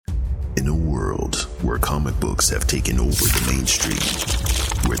where comic books have taken over the mainstream,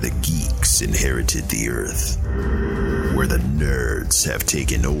 where the geeks inherited the earth, where the nerds have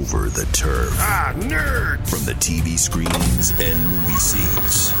taken over the turf. Ah, nerds! From the TV screens and movie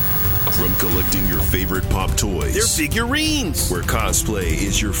scenes. From collecting your favorite pop toys. They're figurines! Where cosplay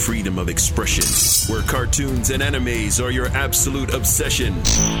is your freedom of expression. Where cartoons and animes are your absolute obsession.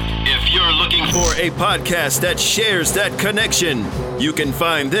 If you're looking for a podcast that shares that connection, you can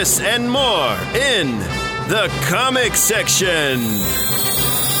find this and more in the comic section.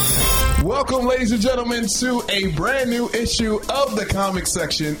 Welcome, ladies and gentlemen, to a brand new issue of the comic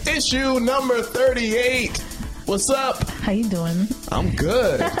section. Issue number 38. What's up? How you doing? I'm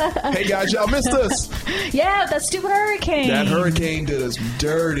good. Hey guys, y'all missed us. Yeah, that stupid hurricane. That hurricane did us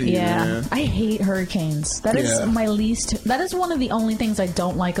dirty, man. I hate hurricanes. That is my least. That is one of the only things I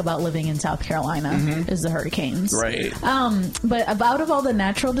don't like about living in South Carolina is the hurricanes. Right. But out of all the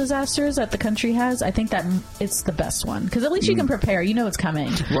natural disasters that the country has, I think that it's the best one because at least you can prepare. You know it's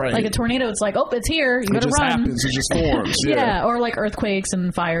coming. Right. Like a tornado, it's like, oh, it's here. You better run. It just happens. It just forms. Yeah. Or like earthquakes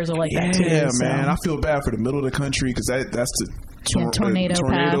and fires are like that too. Yeah, so. man. I feel bad for the middle of the country because that's the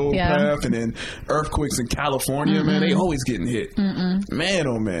tornado path, and then earthquakes in California, man, they always getting hit. Man,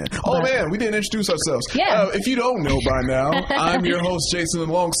 oh man. Man, we didn't introduce ourselves. Yeah. If you don't know by now, I'm your host, Jason,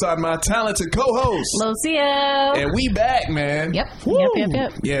 alongside my talented co-host, Lucio. And we back, man. Yep.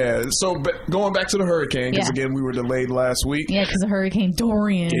 Yeah, so going back to the hurricane, because again, we were delayed last week. Yeah, because of Hurricane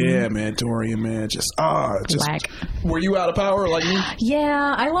Dorian. Yeah, man, Dorian, man. Just Black. Were you out of power like me?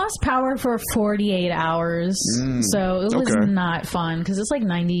 Yeah, I lost power for 48 hours. So it was not fun because it's like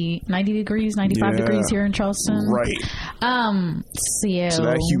 90 degrees, 95 degrees here in Charleston. Right. So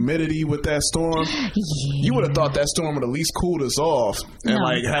that humidity with that storm, you would have thought that storm would at least cooled us off and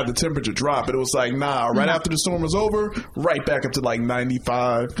like have the temperature drop. But it was like, right after the storm was over, right back up to like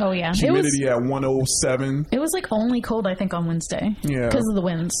 95. Oh, yeah. Humidity at 107. It was like only cold, I think, on Wednesday. Yeah. Because of the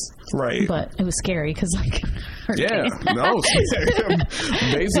winds. Right. But it was scary because like...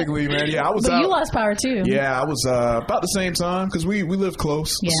 Basically, man. Yeah, I was But out. you lost power too. Yeah, I was about the same time because we live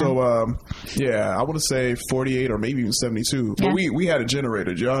close. Yeah. So, I want to say 48 or maybe even 72. But we had a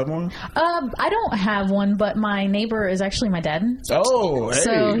generator. Did y'all have one? I don't have one, but my neighbor is actually my dad. Oh, hey.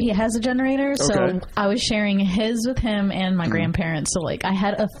 So he has a generator. So I was sharing his with him and my grandparents. So like I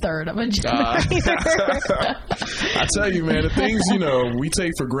had a third of a generator. I tell you, man, the things, we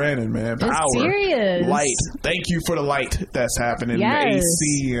take for granted, man. Power. It's serious. Light. Thank you for the light that's happening. Yes. The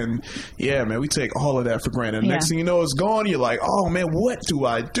AC and man, we take all of that for granted. Next thing you know, it's gone. You're like, oh man, what do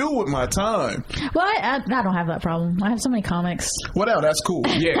I do with my time? Well, I don't have that problem. I have so many comics. Well, no, that's cool.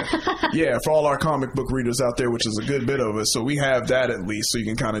 Yeah. Yeah, for all our comic book readers out there, which is a good bit of us. So we have that at least, so you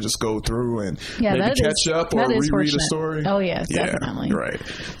can kind of just go through and maybe catch up or reread a story. Oh, yeah, definitely. Right.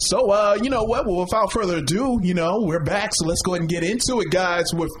 So, you know what? Well, without further ado, we're back. So let's go ahead and get into it,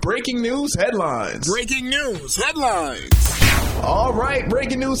 guys, with breaking news headlines. Breaking news headlines. All right,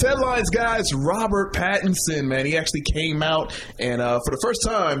 breaking news headlines, guys. Robert Pattinson, man, he actually came out and for the first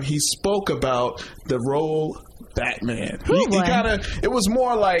time, he spoke about the role Batman. He kind of, it was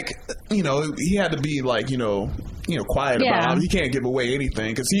more like, he had to be like, quiet about it. He can't give away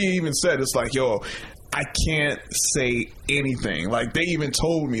anything because he even said, it's like, I can't say anything. Like, they even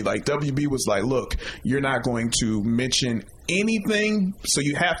told me, like, WB was like, look, you're not going to mention anything, so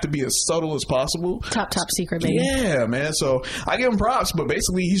you have to be as subtle as possible. Top secret, baby. Yeah, man. So I give him props, but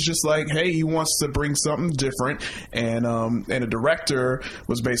basically he's just like, hey, he wants to bring something different, and the director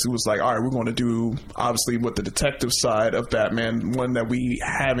was like, all right, we're going to do obviously with the detective side of Batman, one that we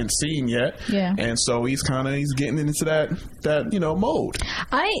haven't seen yet. Yeah. And so he's getting into that mode.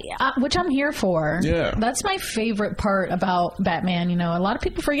 Which I'm here for. Yeah. That's my favorite part about Batman. A lot of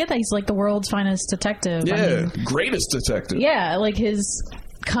people forget that he's like the world's finest detective. Yeah, greatest detective. Yeah, like his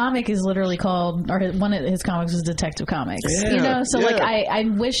comic is literally called, or one of his comics is Detective Comics. Like I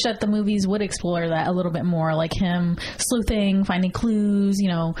wish that the movies would explore that a little bit more, like him sleuthing, finding clues,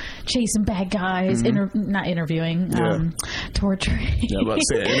 chasing bad guys, not interviewing, torturing. Yeah, I'm about to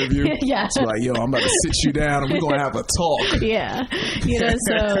say an interview. Yeah, it's like, I'm about to sit you down and we're gonna have a talk. Yeah,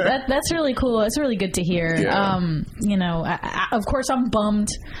 so that's really cool. It's really good to hear. Yeah. Of course I'm bummed.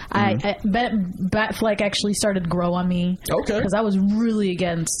 Batfleck actually started to grow on me. Okay, because I was really against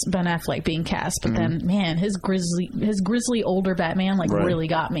against Ben Affleck being cast, but then, man, his grizzly older Batman really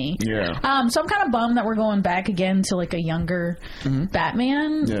got me. Yeah. So I'm kind of bummed that we're going back again to like a younger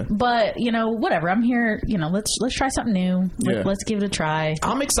Batman. Yeah. But whatever. I'm here. Let's try something new. Let's give it a try.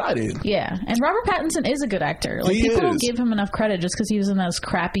 I'm excited. Yeah, and Robert Pattinson is a good actor. Like people don't give him enough credit just because he was in those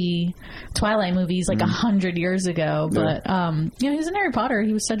crappy Twilight movies like 100 years ago. But he was in Harry Potter.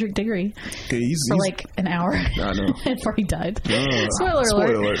 He was Cedric Diggory for like an hour. I know. Before he died.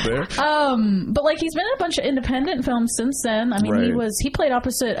 Spoiler alert there. But like he's been in a bunch of independent films since then. I mean, he played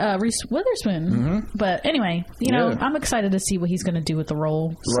opposite Reese Witherspoon. But anyway, I'm excited to see what he's going to do with the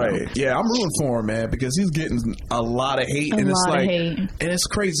role. So. Right. Yeah, I'm rooting for him, man, because he's getting a lot of hate, and it's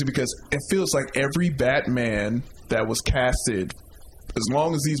crazy because it feels like every Batman that was casted, as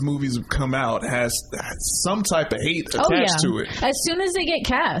long as these movies come out, has some type of hate attached to it. As soon as they get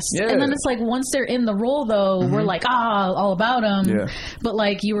cast. Yeah. And then it's like, once they're in the role, though, we're like, all about them. Yeah. But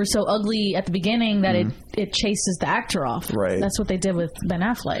like, you were so ugly at the beginning that it chases the actor off. Right. That's what they did with Ben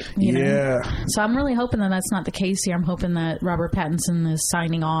Affleck. You know? So I'm really hoping that that's not the case here. I'm hoping that Robert Pattinson is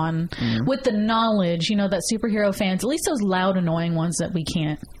signing on with the knowledge, that superhero fans, at least those loud, annoying ones that we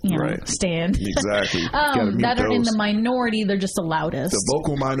can't, stand. Exactly. That are in the minority, they're just the loudest. The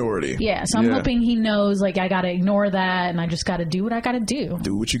vocal minority. Yeah, so I'm hoping he knows, like, I gotta ignore that, and I just gotta do what I gotta do.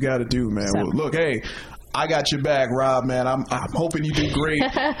 Do what you gotta do, man. So. Well, look, hey, I got your back, Rob, man. I'm hoping you do great.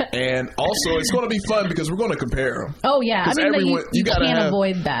 And also, it's going to be fun because we're going to compare them. Oh, yeah. I mean, you can't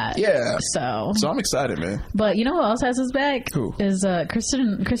avoid that. Yeah. So I'm excited, man. But you know who else has his back? Who? Is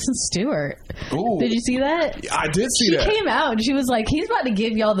Kristen Stewart. Ooh. Did you see that? I did see that. She came out and she was like, he's about to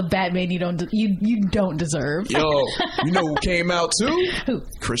give y'all the Batman you don't deserve. Yo, you know who came out too? Who?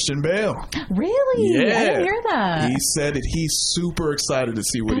 Christian Bale. Really? Yeah. I didn't hear that. He said that he's super excited to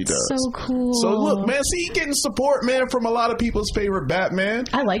see what he does. So cool. So look, man, see, getting support, man, from a lot of people's favorite Batman.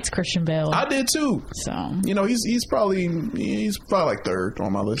 I liked Christian Bale. I did too. So he's probably like third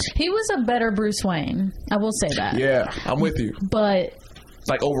on my list. He was a better Bruce Wayne. I will say that. Yeah, I'm with you. But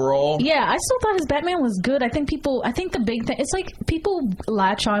like overall, yeah, I still thought his Batman was good. I think the big thing, it's like people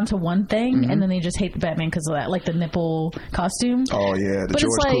latch on to one thing and then they just hate the Batman because of that, like the nipple costume. Oh yeah, the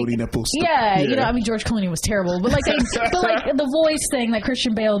George Clooney nipples. Yeah, I mean, George Clooney was terrible, but like the voice thing that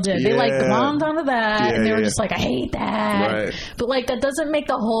Christian Bale did, they like glommed onto that, and they were just like, I hate that. Right. But like that doesn't make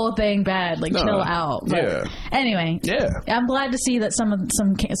the whole thing bad. Like chill out. But anyway, I'm glad to see that some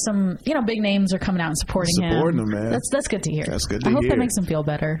big names are coming out and supporting him. Supporting him, man. That's good to hear. That's good to hear. I hope that makes him feel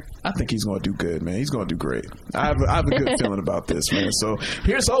better. I think he's going to do good, man. He's going to do great. I have a good feeling about this, man. So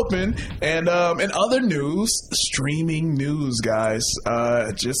here's hoping. And in other news, streaming news, guys,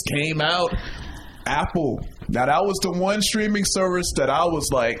 just came out. Apple. Now that was the one streaming service that I was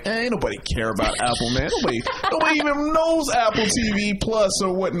like, ain't nobody care about Apple, man. Nobody even knows AppleTV Plus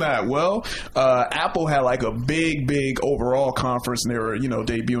or whatnot. Well, Apple had like a big overall conference, and they were,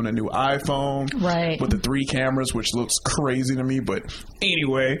 debuting a new iPhone with the 3 cameras, which looks crazy to me. But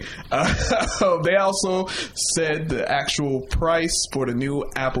anyway, they also said the actual price for the new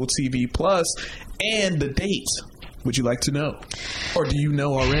Apple TV Plus and the date. Would you like to know? Or do you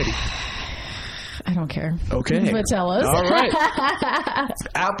know already? I don't care. Okay. But tell us. All right.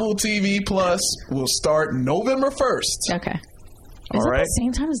 Apple TV Plus will start November 1st. Okay. Is it the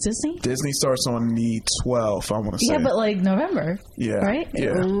same time as Disney? Disney starts on the 12th, I want to say. Yeah, but like November. Yeah. Right? Yeah.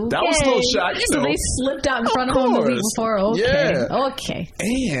 Okay. That was a little shot. So they slipped out in front of them the week before. Okay. Yeah. Okay.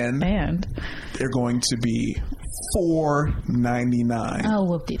 And they're going to be $4.99. Oh,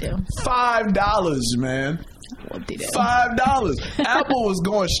 whoop-de-doo. $5, man. $5. Apple was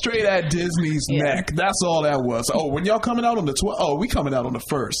going straight at Disney's neck. That's all that was. Oh, when y'all coming out on the 12th? Oh, we coming out on the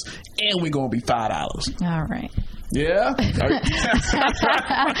 1st, and we gonna be $5. All right. Yeah. I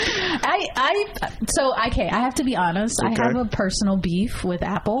have to be honest. Okay. I have a personal beef with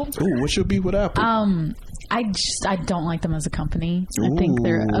Apple. Ooh, what's your beef with Apple? I don't like them as a company. I think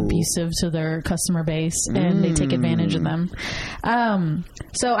they're abusive to their customer base and they take advantage of them.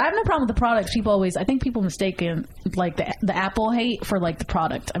 So I have no problem with the product. I think people mistaken like the Apple hate for like the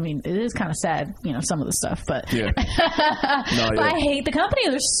product. I mean, it is kind of sad, some of the stuff, but but I hate the company.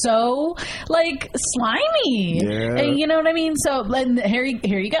 They're so like slimy. Yeah. And you know what I mean? So here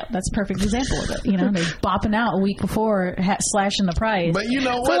you go. That's a perfect example of it. They're bopping out a week before slashing the price. But you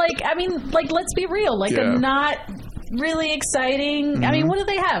know what? So let's be real. Not really exciting. Mm-hmm. I mean, what do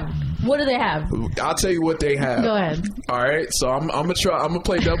they have? I'll tell you what they have. Go ahead. All right, so I'm gonna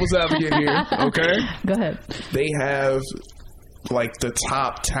play devil's advocate here. Okay, go ahead. They have like the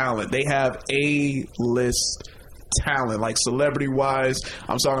top talent. They have A-list talent, like celebrity-wise.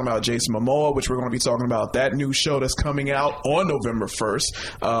 I'm talking about Jason Momoa, which we're going to be talking about that new show that's coming out on November 1st.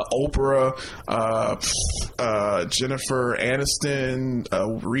 Oprah, Jennifer Aniston,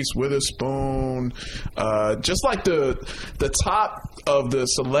 Reese Witherspoon, just like the top of the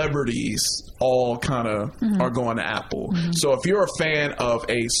celebrities all kind of are going to Apple. So if you're a fan of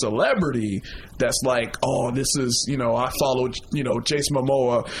a celebrity that's like, oh, this is, I followed, Jason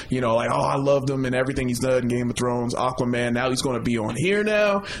Momoa, like, oh, I loved him and everything he's done in Game of Thrones, Aquaman, now he's going to be on here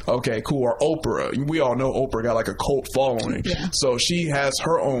now. Okay, cool. Or Oprah. We all know Oprah got like a cult following. Yeah. So she has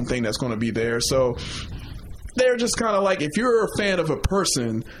her own thing that's going to be there. So they're just kind of like, if you're a fan of a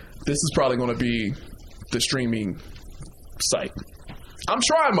person, this is probably going to be the streaming site. I'm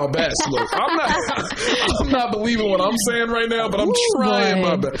trying my best. Look, I'm not believing what I'm saying right now, but I'm trying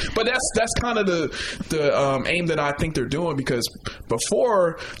my best. But that's kind of the aim that I think they're doing, because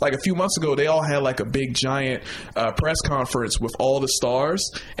before, like a few months ago, they all had like a big giant press conference with all the stars,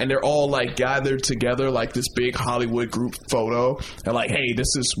 and they're all like gathered together like this big Hollywood group photo, and like, hey,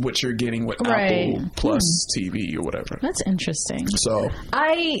 this is what you're getting with Apple Plus TV or whatever. That's interesting. So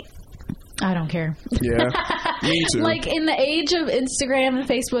I don't care. Yeah, me too. Like in the age of Instagram and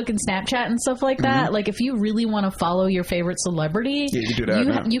Facebook and Snapchat and stuff like that, like if you really want to follow your favorite celebrity, you can do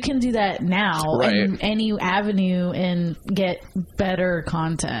that. You can do that now in any avenue and get better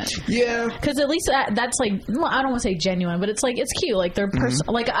content. Yeah, because at least that's like, well, I don't want to say genuine, but it's like, it's cute. Like they're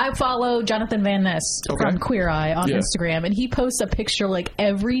like, I follow Jonathan Van Ness from Queer Eye on Instagram, and he posts a picture like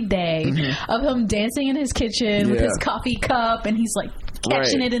every day of him dancing in his kitchen with his coffee cup, and he's like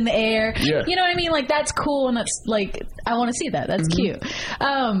catching it in the air. Yeah. You know what I mean? Like, that's cool, and that's like, I want to see that. That's cute.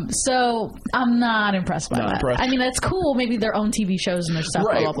 So I'm not impressed by that. I mean, that's cool. Maybe their own TV shows and their stuff,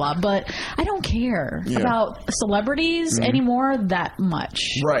 blah, blah, blah. But I don't care about celebrities anymore that much.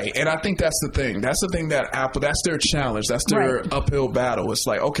 Right. And I think that's the thing. That's the thing that Apple, that's their challenge. That's their uphill battle. It's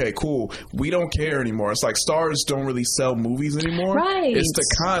like, okay, cool. We don't care anymore. It's like stars don't really sell movies anymore. Right. It's the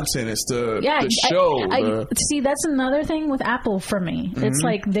content. It's the show. See, that's another thing with Apple for me. It's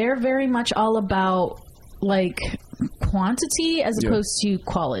like they're very much all about like quantity as opposed to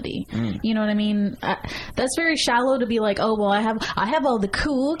quality. You know what I mean? That's very shallow to be like, oh, well, I have all the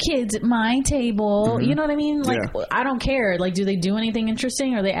cool kids at my table. You know what I mean? Like, I don't care. Like, do they do anything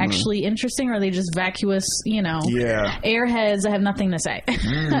interesting? Are they actually interesting? Or are they just vacuous, airheads that have nothing to say?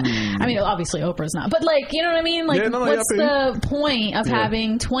 I mean, obviously Oprah's not, but like, you know what I mean? Like, what's the point of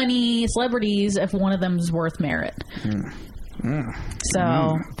having 20 celebrities if one of them's worth merit?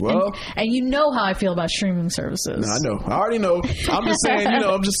 So, well, and you know how I feel about streaming services. No, I know. I already know. I'm just saying,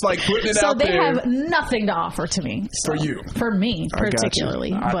 I'm just like putting it out there. So they have nothing to offer to me. So, for me,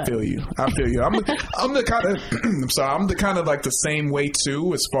 particularly. I feel you. I'm the kind of, I'm sorry, I'm the kind of like the same way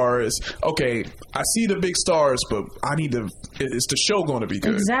too, as far as, okay, I see the big stars, but I need to, is the show going to be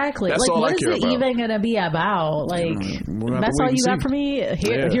good? Exactly. That's like, all what I care is it about. even going to be about? Like, that's all you got for me?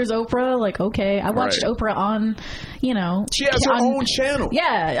 Here's Oprah. Like, okay, I watched Oprah on, she has her own channel.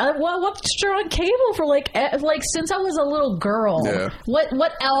 Yeah, I watched her on cable for like since I was a little girl. Yeah.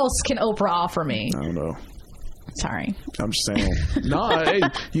 What else can Oprah offer me? I don't know. Sorry. I'm just saying. Hey,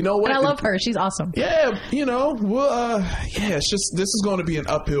 you know what? And I love her. She's awesome. Yeah, it's just, this is going to be an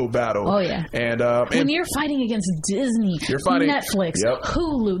uphill battle. Oh, yeah. And when you're fighting against Disney, Netflix,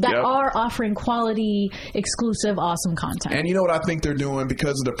 Hulu, that are offering quality, exclusive, awesome content. And you know what I think they're doing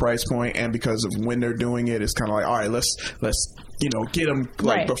because of the price point and because of when they're doing it, it's kind of like, all right, let's get them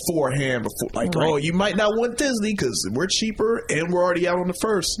like beforehand. Oh, you might not want Disney because we're cheaper and we're already out on the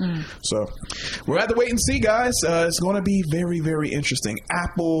first. So we'll have to wait and see, guys. It's going to be very, very interesting.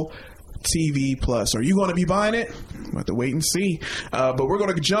 Apple TV Plus. Are you going to be buying it? We'll have to wait and see. But we're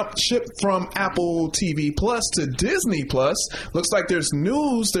going to jump ship from Apple TV Plus to Disney Plus. Looks like there's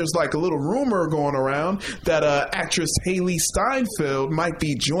news. There's like a little rumor going around that actress Haliee Steinfeld might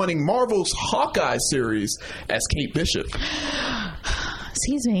be joining Marvel's Hawkeye series as Kate Bishop.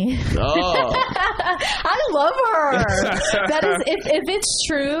 Excuse me. Oh. I love her. That is, if it's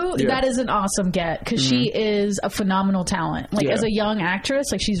true, that is an awesome get because she is a phenomenal talent. Like as a young actress,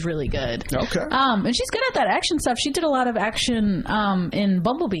 like she's really good. Okay. And she's good at that action stuff. She did a lot of action in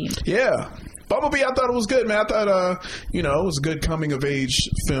Bumblebee. Yeah. Bumblebee, I thought it was good, man. I thought, it was a good coming of age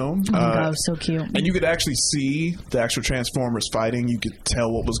film. Oh my God, it was so cute. And you could actually see the actual Transformers fighting. You could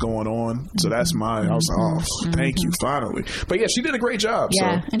tell what was going on. So that's mine. I was like, thank you, finally. But yeah, she did a great job.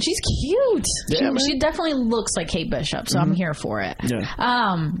 Yeah, so. And she's cute. Yeah, she definitely looks like Kate Bishop, so I'm here for it.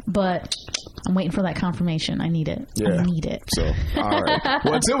 Yeah. But I'm waiting for that confirmation. I need it. Yeah. I need it. So, all right.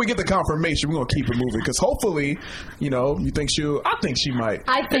 Well, until we get the confirmation, we're going to keep it moving because hopefully, you know, I think she might.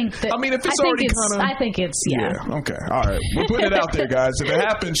 I think that. I mean, if it's already kind of. I think it's, yeah. Okay. All right. We're putting it out there, guys. If it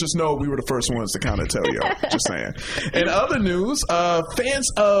happens, just know we were the first ones to kind of tell y'all. Just saying. In other news,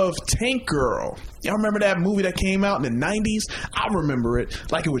 fans of Tank Girl. Y'all remember that movie that came out in the 90s? I remember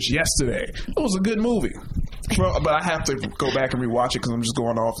it like it was yesterday. It was a good movie. But I have to go back and rewatch it because I'm just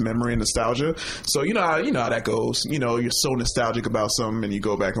going off memory and nostalgia. So you know how that goes. You know, you're so nostalgic about something and you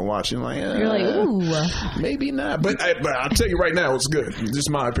go back and watch it and you're like, ooh, maybe not. But I'll tell you right now, it's good. Just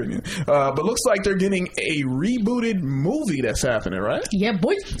my opinion. But looks like they're getting a rebooted movie that's happening, right? Yeah,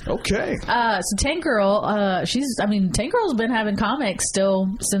 boy. Okay. So Tank Girl, Tank Girl's been having comics still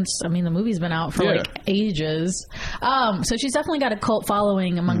since, the movie's been out for like ages. So she's definitely got a cult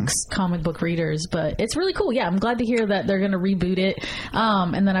following amongst comic book readers, but it's really cool. Yeah, I'm glad to hear that they're going to reboot it.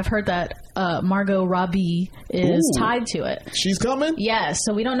 And then I've heard that Margot Robbie is tied to it. She's coming? Yes.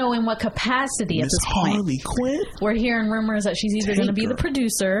 So we don't know in what capacity at this point. Harley Quinn? We're hearing rumors that she's either going to be the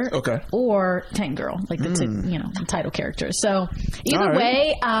producer or Tank Girl, like the title character. So either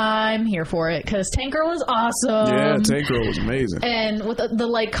way, I'm here for it because Tank Girl is awesome. Yeah, Tank Girl was amazing. And with the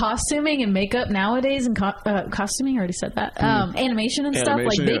like costuming and makeup nowadays and costuming, I already said that, animation and stuff,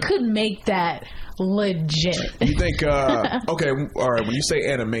 like they could make that legit. You think okay, all right, when you say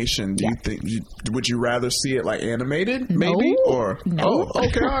animation, do you think would you rather see it like animated maybe or no? Oh,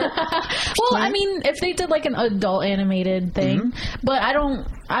 okay, all right. Well, if they did like an adult animated thing, but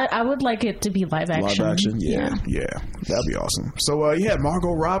I would like it to be live action. Yeah, that'd be awesome. So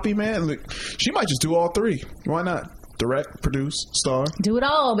Margot Robbie, man, look, she might just do all three. Why not? Direct, produce, star. Do it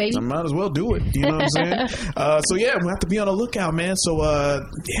all, baby. I might as well do it. You know what I'm saying? We'll have to be on the lookout, man. So,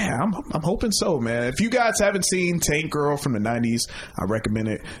 I'm hoping so, man. If you guys haven't seen Tank Girl from the 90s, I recommend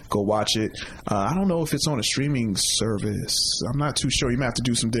it. Go watch it. I don't know if it's on a streaming service. I'm not too sure. You might have to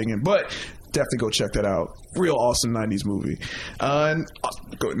do some digging, but definitely go check that out. Real awesome 90s movie. And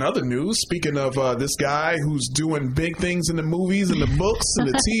in other news, speaking of this guy who's doing big things in the movies and the books and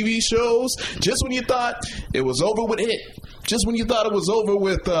the TV shows, just when you thought it was over with it, just when you thought it was over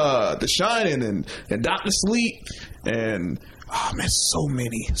with The Shining and Dr. Sleep and so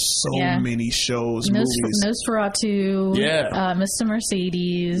many shows, movies. Nosferatu. Yeah. Mr.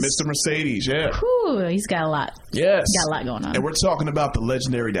 Mercedes. Yeah. Whew, he's got a lot. Yes. Got a lot going on. And we're talking about the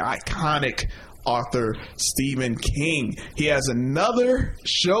legendary, the iconic author Stephen King. He has another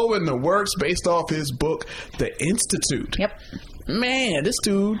show in the works based off his book, The Institute. Yep. Man, this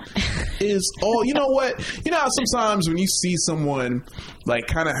dude is all, you know what? You know how sometimes when you see someone like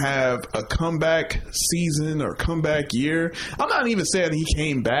kind of have a comeback season or comeback year, I'm not even saying he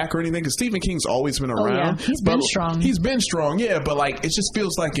came back or anything because Stephen King's always been around. Yeah. He's been strong. He's been strong, yeah, but like it just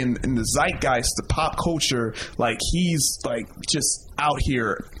feels like in the zeitgeist, the pop culture, like he's like just out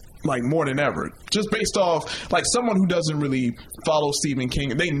here like more than ever, just based off like someone who doesn't really follow Stephen King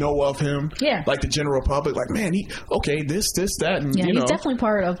and they know of him, like the general public, like man, this, that, and he's definitely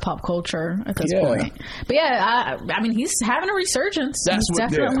part of pop culture at this point. But he's having a resurgence. He's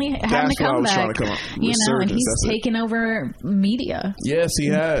definitely having a comeback. And he's taken over media. Yes, he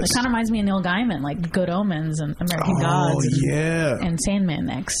has. It kind of reminds me of Neil Gaiman, like Good Omens and American Gods, and Sandman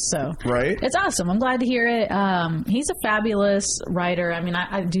next. So it's awesome. I'm glad to hear it. He's a fabulous writer.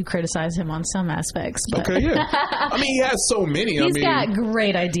 I do criticize him on some aspects, but he has so many. He's got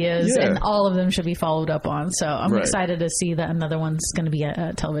great ideas, and all of them should be followed up on. So I'm excited to see that another one's going to be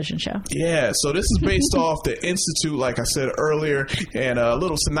a television show. Yeah, so this is based off The Institute, like I said earlier, and a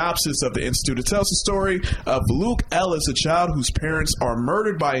little synopsis of The Institute. It tells the story of Luke Ellis, a child whose parents are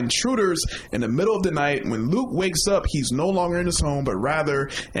murdered by intruders in the middle of the night. When Luke wakes up, he's no longer in his home, but rather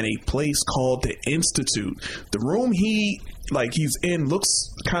in a place called The Institute. The room he's in looks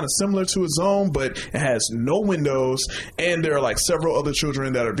kind of similar to his own, but it has no windows, and there are like several other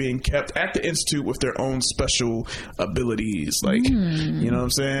children that are being kept at the Institute with their own special abilities. You know what I'm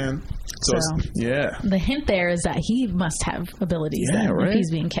saying? So the hint there is that he must have abilities if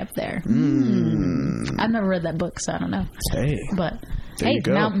he's being kept there. I've never read that book, so I don't know. But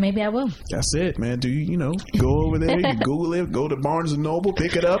now maybe I will. That's it, man. Do you go over there, you Google it, go to Barnes and Noble,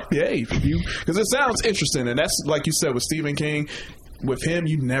 pick it up. Because it sounds interesting, and that's like you said with Stephen King. With him,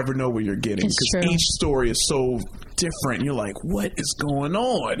 you never know what you're getting because each story is so different. You're like, what is going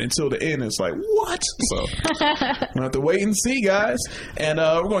on? Until the end, it's like, what? So we'll have to wait and see, guys. And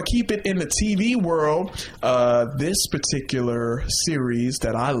we're going to keep it in the TV world. This particular series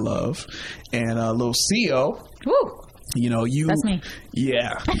that I love, and Lil CO. Woo! That's me.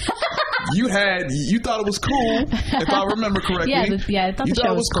 Yeah. you thought it was cool, if I remember correctly. I thought you the thought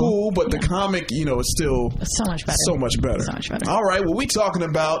show it was cool, but the comic, is still so much better. So much better. All right, well, we're talking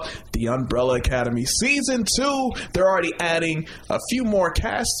about The Umbrella Academy Season 2. They're already adding a few more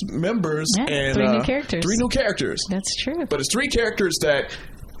cast members and 3 new characters. 3 new characters. That's true. But it's 3 characters that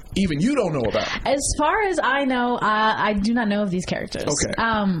even you don't know about. As far as I know, I do not know of these characters. Okay.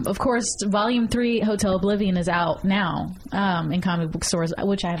 Of course, Volume 3, Hotel Oblivion, is out now in comic book stores,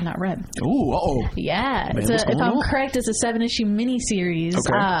 which I have not read. Ooh, uh-oh. Yeah. Man, if I'm correct, it's a 7-issue miniseries.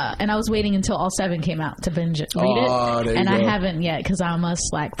 Okay. And I was waiting until all 7 came out to binge it, read it. And I haven't yet because I'm a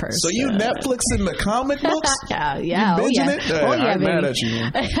slack person. So you Netflixing the comic books? Yeah. You binging it? I'm mad at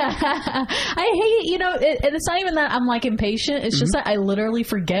you. I hate it. And it's not even that I'm like impatient. It's just that I literally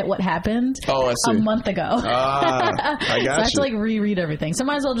forget what happened a month ago. I got so I have to like reread everything. So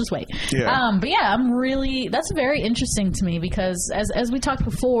might as well just wait. Yeah. But yeah, that's very interesting to me because as we talked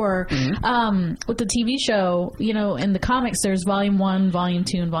before, with the TV show, in the comics there's Volume 1, Volume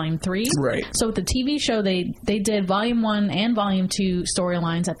 2, and Volume 3. Right. So with the TV show, they did Volume 1 and Volume 2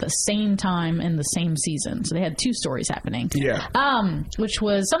 storylines at the same time in the same season. So they had 2 stories happening. Yeah. Which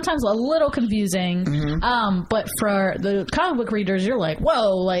was sometimes a little confusing. But for the comic book readers, you're like,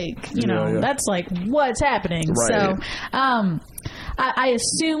 whoa, like, that's like what's happening. Right. So I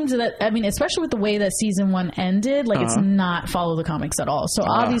assumed that, especially with the way that season 1 ended, like it's not follow the comics at all. So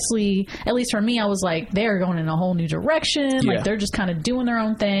obviously, at least for me, I was like, they're going in a whole new direction. Like they're just kind of doing their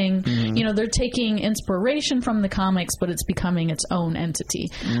own thing. They're taking inspiration from the comics, but it's becoming its own entity,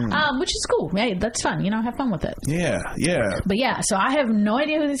 which is cool. Hey, that's fun. Have fun with it. Yeah. But yeah, so I have no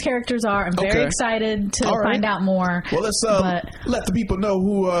idea who these characters are. I'm very excited to find out more. Well, let's let the people know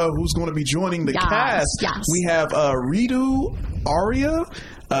who's going to be joining the cast. Yes. We have Ritu Arya,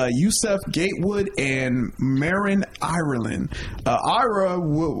 Yusuf Gatewood, and Marin Ireland. Ira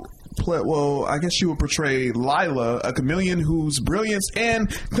will play, I guess she will portray Lila, a chameleon whose brilliance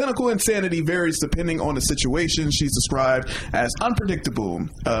and clinical insanity varies depending on the situation. She's described as unpredictable,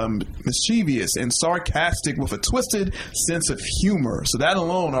 mischievous, and sarcastic with a twisted sense of humor. So that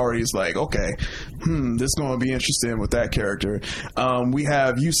alone already is like, okay, this is going to be interesting with that character. We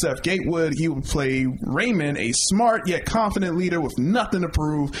have Yusuf Gatewood. He will play Raymond, a smart yet confident leader with nothing to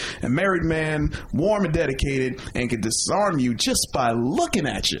prove, a married man, warm and dedicated, and can disarm you just by looking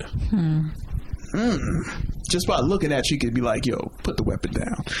at you. Just by looking at you, could be like, yo, put the weapon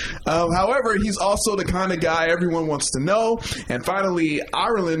down. However, he's also the kind of guy everyone wants to know. And finally,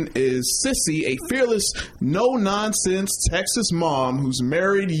 Ireland is Sissy, a fearless, no-nonsense Texas mom who's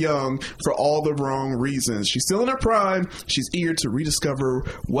married young for all the wrong reasons. She's still in her prime. She's eager to rediscover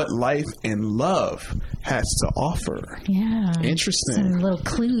what life and love has to offer. Yeah. Interesting. Some little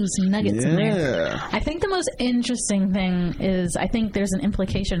clues and nuggets in there. I think the most interesting thing is I think there's an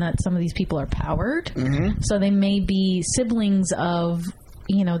implication that some of these people are powered. So they may be siblings of,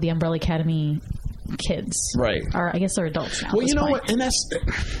 the Umbrella Academy kids. Right. Or I guess they're adults now. Well, you know what? And that's,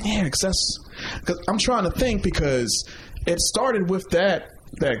 because I'm trying to think because it started with that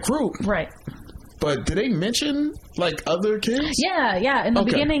group. Right. But did they mention like other kids? Yeah. In the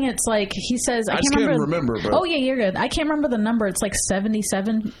beginning, it's like he says, I can't remember. But... Oh yeah, you're good. I can't remember the number. It's like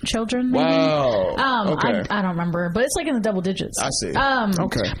 77 children. Maybe. Wow. I don't remember, but it's like in the double digits. I see.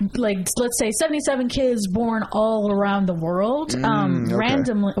 Like let's say 77 kids born all around the world,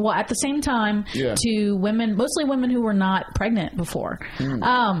 randomly. Well, at the same time, to women, mostly women who were not pregnant before.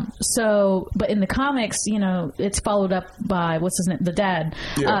 But in the comics, it's followed up by what's his name, the dad,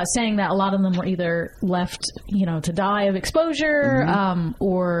 saying that a lot of them were either left, to die of exposure,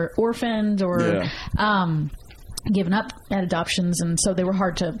 or orphaned, or given up at adoptions, and so they were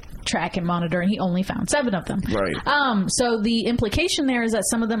hard to track and monitor, and he only found 7 of them. Right. So the implication there is that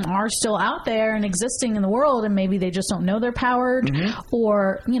some of them are still out there and existing in the world, and maybe they just don't know they're powered,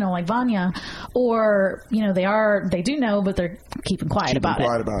 or like Vanya, or they do know, but they're keeping quiet about it.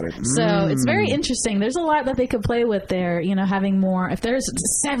 So it's very interesting. There's a lot that they could play with there. Having more. If there's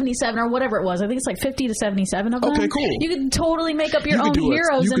 77 or whatever it was, I think it's like 50 to 77 of them. Okay, cool. You could totally make up your own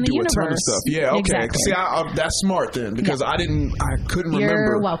heroes in the universe. You could do a ton of stuff. Yeah. Okay. Exactly. See, that's smart then, because I couldn't remember.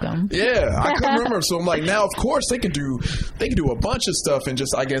 You're welcome. Yeah, I couldn't remember. So I'm like, now of course they can do a bunch of stuff and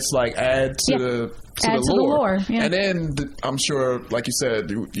just, I guess, like add to the lore. Yeah. And then I'm sure, like you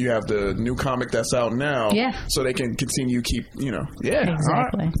said, you have the new comic that's out now. Yeah. So they can continue Yeah.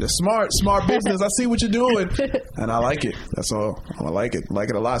 Exactly. Right. The smart business. I see what you're doing, and I like it. That's all. I like it. Like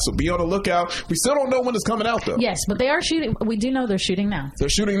it a lot. So be on the lookout. We still don't know when it's coming out though. Yes, but they are shooting. We do know they're shooting now. They're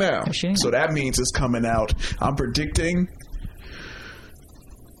shooting now. So that means it's coming out. I'm predicting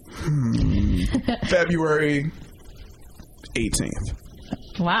February 18th.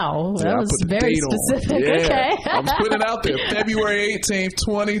 Wow, So that I was put the very date on. specific. Yeah. Okay. I'm putting it out there. February 18th,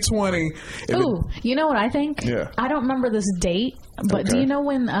 2020. Ooh, you know what I think? Yeah. I don't remember this date, but do you know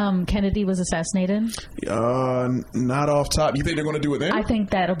when Kennedy was assassinated? Not off top. You think they're going to do it then? I think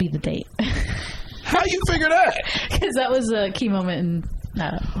that'll be the date. How you figure that? Because that was a key moment in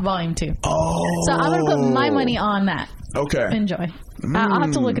Volume 2. Oh. So I'm going to put my money on that. Okay. Enjoy. I'll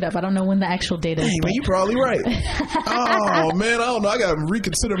have to look it up. I don't know when the actual date is. Hey, man, you're probably right. Oh, man, I don't know. I got to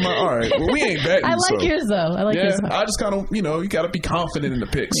reconsider my... All right. Well, we ain't betting. I like yours, though. I like yours. I just kind of, you got to be confident in the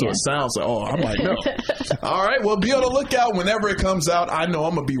pick. So it sounds like, I'm like, no. All right. Well, be on the lookout whenever it comes out. I know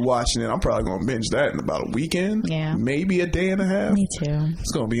I'm going to be watching it. I'm probably going to binge that in about a weekend. Yeah. Maybe a day and a half. Me too.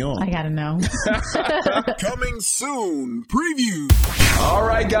 It's going to be on. I got to know. Coming soon. Previews. All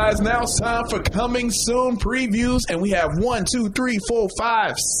right, guys. Now it's time for Coming Soon previews. And we have 1, 2, 3, 4,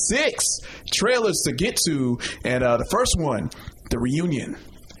 5, 6 trailers to get to. And the first one, The Reunion.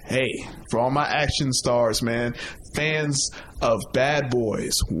 Hey, for all my action stars, man, fans of Bad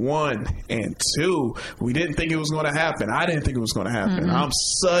Boys 1 and 2, we didn't think it was going to happen. I didn't think it was going to happen. I'm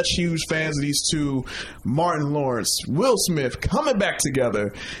such huge fans of these two. Martin Lawrence, Will Smith coming back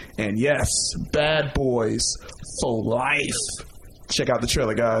together. And yes, Bad Boys for life. Check out the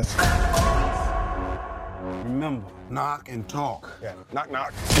trailer, guys. Remember, knock and talk. Yeah, knock,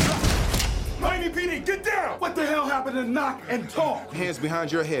 knock. Miami PD, get down! What the hell happened to knock and talk? Hands behind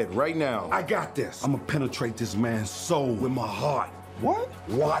your head right now. I got this. I'm gonna penetrate this man's soul with my heart. What?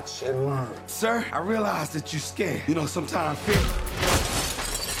 Watch and learn. Sir, I realize that you're scared. Sometimes fear.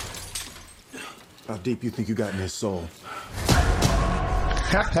 How deep you think you got in his soul?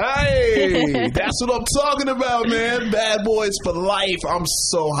 Hey, that's what I'm talking about, man. Bad Boys for life. I'm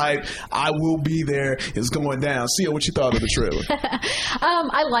so hyped. I will be there. It's going down. Sia, what you thought of the trailer?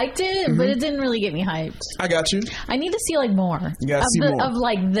 I liked it, but it didn't really get me hyped. I got you. I need to see more. You gotta see more of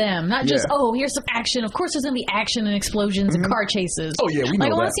like them, not just here's some action. Of course, there's gonna be action and explosions and car chases. Oh yeah, we know I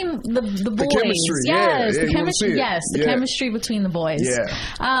want to see the boys. The chemistry. Yes, the chemistry. Yes, the chemistry between the boys. Yeah.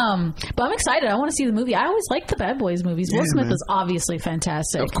 But I'm excited. I want to see the movie. I always liked the Bad Boys movies. Will Smith is obviously fantastic.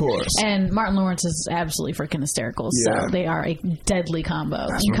 Of course. And Martin Lawrence is absolutely freaking hysterical. Yeah. So they are a deadly combo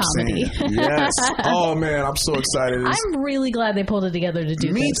in comedy. Yes. Oh man, I'm so excited. I'm really glad they pulled it together to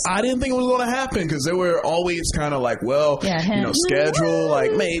do this. I didn't think it was going to happen because they were always kind of like, schedule,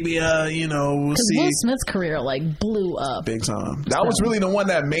 like maybe, we'll see. Will Smith's career blew up big time. That was really the one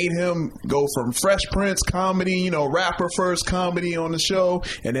that made him go from Fresh Prince comedy, rapper first comedy on the show,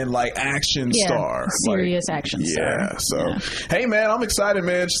 and then action star, serious action star. Yeah. So, hey man, I'm excited,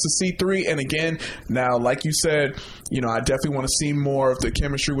 man, just to see 3. And again, now, like you said, I definitely want to see more of the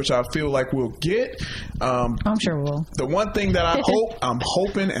chemistry, which I feel like we'll get. I'm sure we'll. The one thing that I'm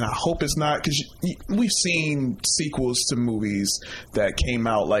hoping, and I hope it's not, because we've seen sequels to movies that came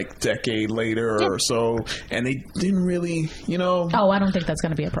out decade later or so, and they didn't really, Oh, I don't think that's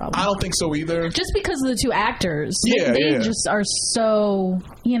going to be a problem. I don't think so either. Just because of the two actors. Yeah, they just are so,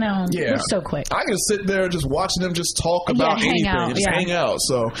 they're so quick. I can sit there just watching them just talk about anything and just hang out.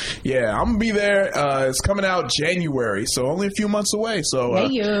 So, yeah, I'm going to be there. It's coming out January, so only a few months away. So,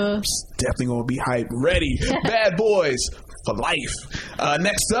 definitely going to be hyped. Ready. Bad Boys for life.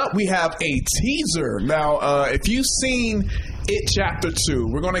 Next up, we have a teaser. Now, if you've seen It Chapter 2,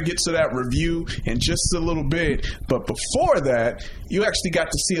 we're going to get to that review in just a little bit. But before that, you actually got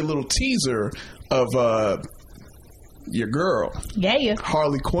to see a little teaser of your girl. Yeah.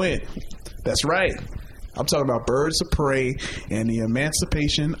 Harley Quinn. That's right. I'm talking about Birds of Prey and the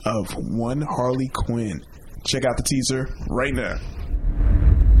emancipation of one Harley Quinn. Check out the teaser right now.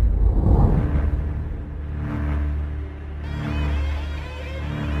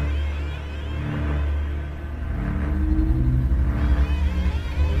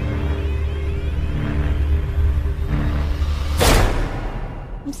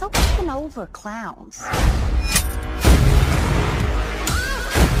 I'm so fucking over clowns.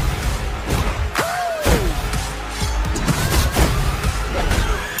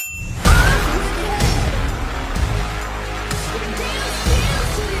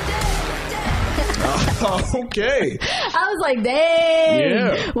 Okay. I was like, dang.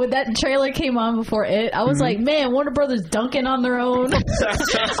 Yeah. When that trailer came on before it, I was like, man, Warner Brothers dunking on their own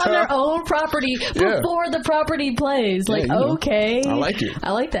on their own property before the property plays. Okay. I like it.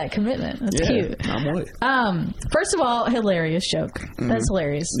 I like that commitment. That's cute. I'm on it. First of all, hilarious joke. That's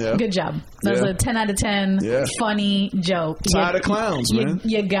hilarious. Yeah. Good job. That was a 10 out of 10 funny joke. Tired of clowns, man.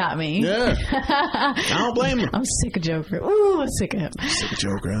 You got me. Yeah. I don't blame him. I'm sick of Joker. Ooh, I'm sick of him. Sick of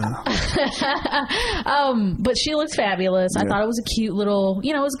Joker, huh? But she looks fabulous. I thought it was a cute little,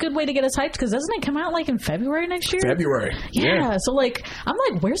 it was a good way to get us hyped because doesn't it come out like in February next year? February. Yeah. So like, I'm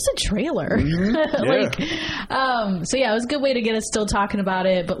like, where's the trailer? So yeah, it was a good way to get us still talking about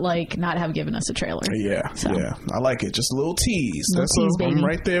it, but like not have given us a trailer. Yeah. I like it. Just a little tease. I'm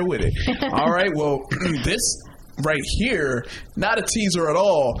right there with it. All right. Well, this right here, not a teaser at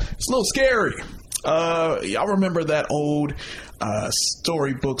all. It's a little scary. Y'all remember that old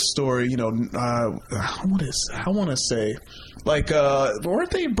storybook story? What is? I want to say, like,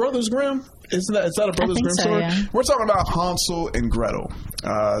 weren't they Brothers Grimm? Is that a Brothers Grimm story? Yeah. We're talking about Hansel and Gretel.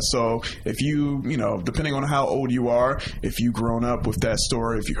 So if you depending on how old you are, if you've grown up with that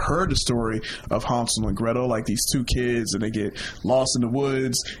story, if you heard the story of Hansel and Gretel, like these two kids and they get lost in the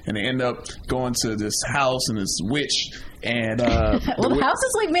woods and they end up going to this house and this witch. And the house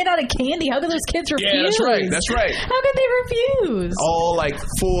is like made out of candy. How could those kids refuse? Yeah, that's right. How could they refuse? All like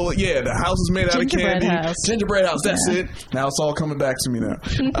full. Yeah, the house is made out of candy. Gingerbread house. That's it. Now it's all coming back to me now.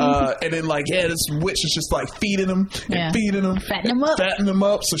 And then this witch is just like feeding them and feeding them, fattening them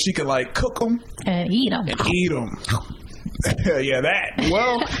up, so she can like cook them and eat them. Yeah, that.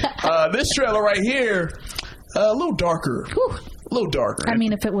 Well, this trailer right here, a little darker. Whew. A little darker. I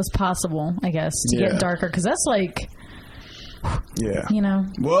mean, if it was possible, I guess, to get darker, because that's like. Yeah.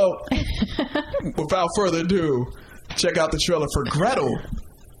 Well, without further ado, check out the trailer for Gretel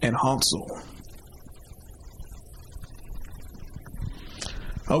and Hansel.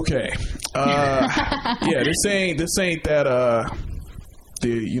 Okay. This ain't that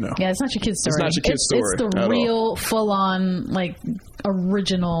Yeah, it's not your kid's story. It's not your kid's story. It's the real full on like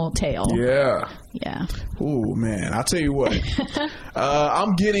original tale. Yeah. Yeah. Ooh, man. I'll tell you what.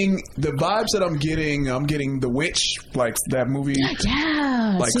 I'm getting the vibes that I'm getting The Witch, like that movie.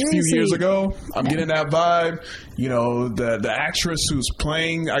 Yeah. Like seriously. a few years ago. I'm getting that vibe. The actress who's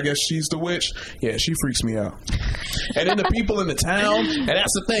playing, I guess she's the witch. Yeah, she freaks me out. And then the people in the town, and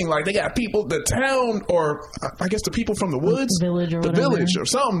that's the thing, like they got people, the town, or I guess the people from the woods, village or the whatever. village or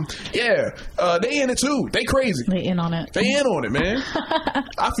something. Yeah, they in it too. They crazy. They in on it. They in on it, man.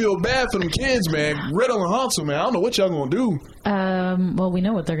 I feel bad for them kids, man. Gretel and Hansel, man. I don't know what y'all gonna do. Well, we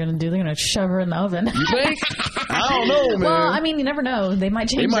know what they're gonna do. They're gonna shove her in the oven. You think? I don't know, man. Well, I mean, you never know. They might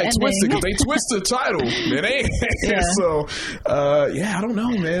change. They might twist it because they twist the title. It ain't. Yeah. So, I don't know,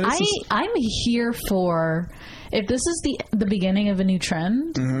 man. I'm here for. If this is the beginning of a new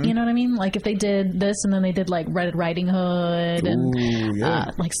trend, you know what I mean? Like if they did this and then they did like Red Riding Hood and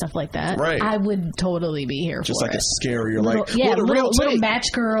like stuff like that, right. I would totally be here just for like it. a scarier, like little match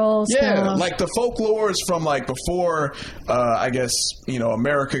girls. Yeah, stuff. Like the folklore is from like before, I guess,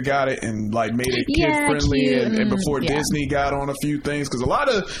 America got it and like made it kid friendly and before Disney got on a few things. Because a lot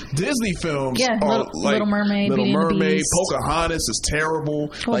of Disney films are like Little Mermaid, Pocahontas is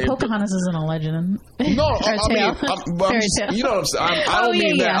terrible. Well, Pocahontas isn't a legend. No, I don't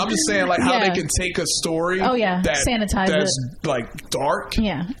mean that. I'm just saying like how they can take a story. Sanitize that's like dark.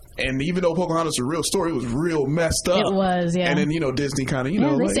 Yeah. And even though Pocahontas is a real story, it was real messed up. It was, yeah. And then, Disney kind of, they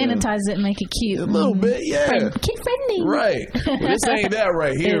sanitize it and make it cute. A little bit, yeah. Kid friendly. Right. But this ain't that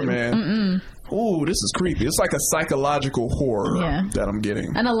right here, man. Ooh, this is creepy. It's like a psychological horror that I'm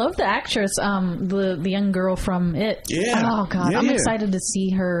getting. And I love the actress, the young girl from It. Yeah. Oh, God. I'm excited to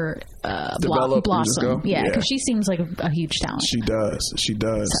see her blossom. Yeah, because she seems like a huge talent. She does.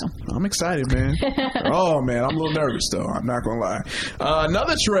 So. I'm excited, man. Oh, man. I'm a little nervous, though. I'm not going to lie.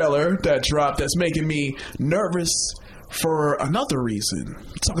 Another trailer that dropped that's making me nervous for another reason.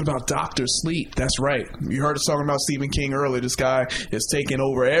 I'm talking about Dr. Sleep. That's right. You heard us talking about Stephen King earlier. This guy is taking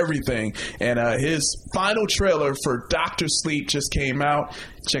over everything. And his final trailer for Dr. Sleep just came out.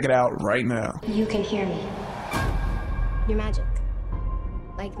 Check it out right now. You can hear me. You're magic.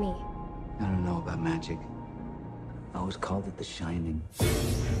 Like me. I don't know about magic. I always called it The Shining.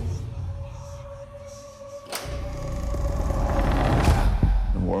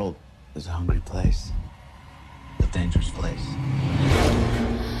 The world is a hungry place. A dangerous place.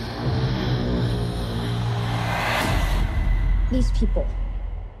 These people,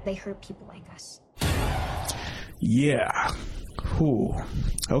 they hurt people like us. Yeah. Ooh.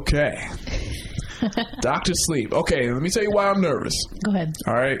 Okay. Dr. Sleep. Okay, let me tell you why I'm nervous. Go ahead.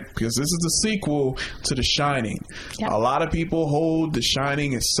 All right, because this is the sequel to The Shining. Yep. A lot of people hold The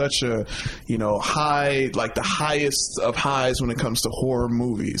Shining as such a, high, like the highest of highs when it comes to horror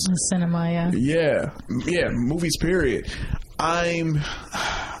movies. The cinema, yeah, movies. Period. I'm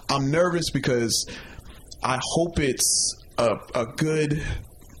nervous because I hope it's a good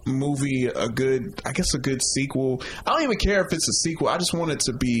movie a good sequel. I don't even care if it's a sequel. I just want it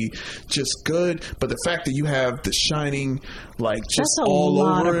to be just good. But the fact that you have The Shining, like, just that's a all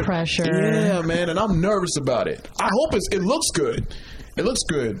lot over of it, pressure. yeah, man, and I'm nervous about it. I hope it looks good. It looks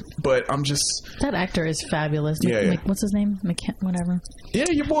good, but I'm just... That actor is fabulous. Yeah. What's his name? Whatever. Yeah,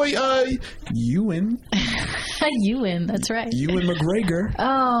 your boy, Ewan. Ewan, that's right. Ewan McGregor.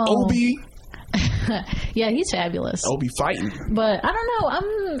 Oh. Obi. Yeah, he's fabulous. Obi fighting. But I don't know.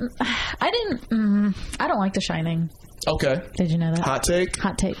 I don't like The Shining. Okay. Did you know that? Hot take?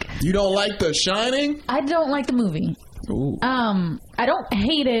 Hot take. You don't like The Shining? I don't like the movie. Ooh. I don't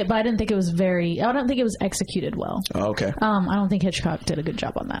hate it, but I don't think it was executed well. Oh, okay. I don't think Hitchcock did a good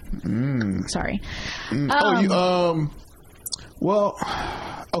job on that. Sorry. Well,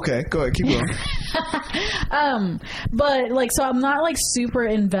 okay, go ahead, keep going. But like, so I'm not like super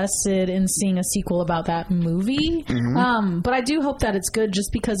invested in seeing a sequel about that movie. But I do hope that it's good,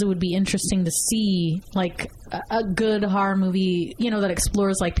 just because it would be interesting to see like a good horror movie, you know, that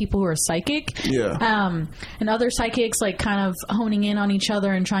explores like people who are psychic. Yeah. And other psychics like kind of honing in on each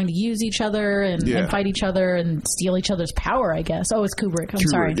other and trying to use each other and fight each other and steal each other's power, I guess. Oh, it's Kubrick. I'm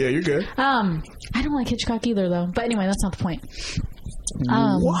sorry. Yeah, you're good. I don't like Hitchcock either, though. But anyway, that's not the point.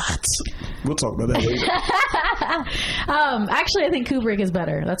 What? We'll talk about that later. Actually, I think Kubrick is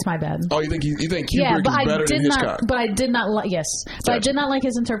better. That's my bad. Oh, you think Kubrick is better than Hitchcock? But I did not like. Yes, but I did not like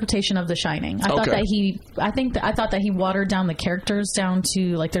his interpretation of The Shining. I thought that he watered down the characters down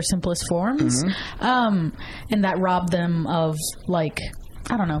to like their simplest forms, and that robbed them of like,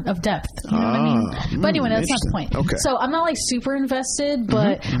 I don't know, of depth. You know what I mean? But anyway, that's not the point. Okay. So I'm not like super invested,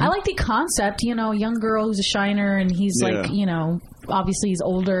 but I like the concept, you know, young girl who's a shiner and he's like, you know, obviously he's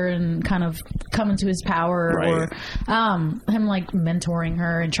older and kind of coming to his power, or him like mentoring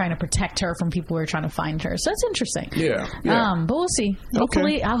her and trying to protect her from people who are trying to find her. So that's interesting. Yeah. But we'll see.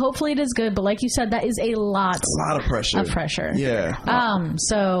 Hopefully it is good. But like you said, that is a lot of pressure. Yeah.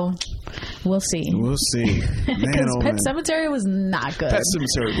 So we'll see. Because Pet Sematary was not good. Pet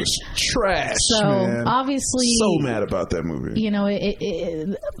Sematary was trash. So obviously, so mad about that movie. You know,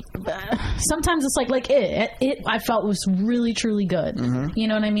 sometimes it's like it I felt was really truly good. You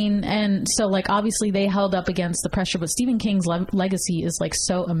know what I mean? And so like obviously they held up against the pressure, but Stephen King's legacy is like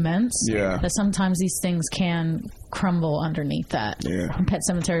so immense that sometimes these things can crumble underneath that. And Pet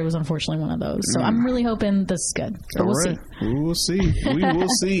Sematary was unfortunately one of those. So I'm really hoping this is good. But we'll see. We will see. We will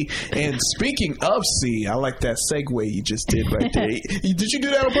see. And speaking of see, I like that segue you just did right there. Did you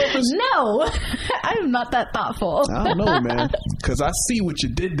do that on purpose? No. I'm not that thoughtful. I don't know, man. Because I see what you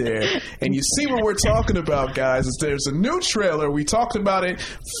did there. And you see what we're talking about, guys. Is there's a new trailer. We talked about it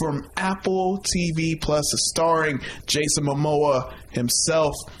from Apple TV Plus, starring Jason Momoa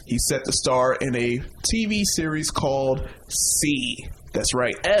himself. He set the star in a TV series called See. That's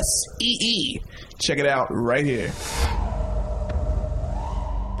right, S-E-E. Check it out right here.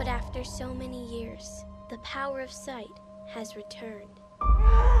 But after so many years, the power of sight has returned.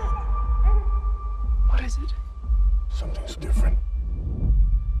 What is it? Something's different.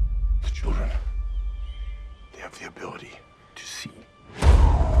 The children, they have the ability to see.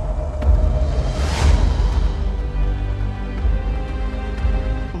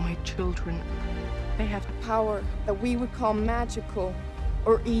 My children, they have power that we would call magical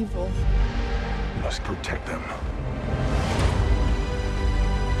or evil. We must protect them.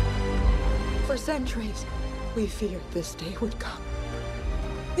 For centuries, we feared this day would come.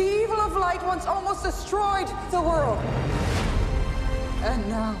 The evil of light once almost destroyed the world. And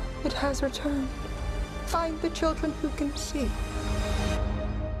now it has returned. Find the children who can see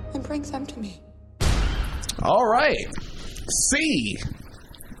and bring them to me. All right. See.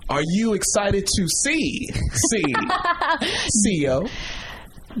 Are you excited to see? CEO.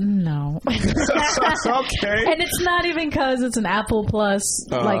 No. Okay. And it's not even because it's an Apple Plus,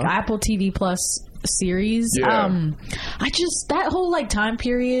 like Apple TV Plus series. I just, that whole like time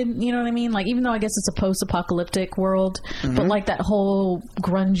period, you know what I mean? Like, even though I guess it's a post-apocalyptic world, but like that whole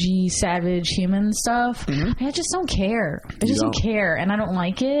grungy, savage human stuff, I just don't care. I just don't care, and I don't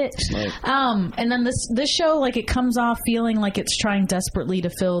like it. And then this show, like, it comes off feeling like it's trying desperately to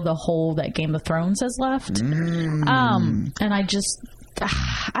fill the hole that Game of Thrones has left. And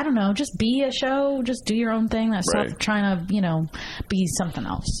I don't know, just be a show, just do your own thing. Stop trying to, you know, be something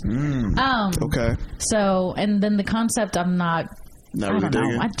else. Okay. So, and then the concept I'm not Not I really don't know.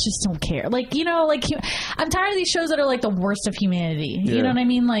 digging. I just don't care. Like, you know, like I'm tired of these shows that are like the worst of humanity. Yeah. You know what I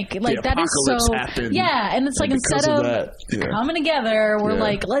mean? Like The that is apocalypse so. happened, Yeah, and it's like instead of coming together, we're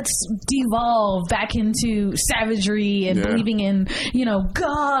like, let's devolve back into savagery and believing in, you know,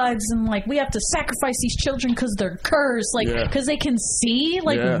 gods, and like we have to sacrifice these children because they're cursed, like because they can see.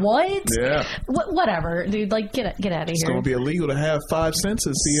 Like what? Yeah. Whatever, dude. Like get out of here. It's gonna be illegal to have 5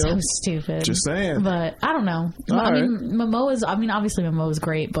 senses, CO. So stupid. Just saying. But I don't know. Mean, Momoa's. I mean, obviously Momoa's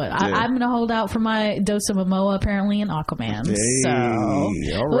great, but I'm gonna hold out for my dose of Momoa apparently in Aquaman. Hey, so,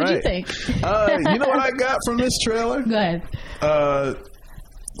 all what do right. you think? You know what I got from this trailer? Go ahead.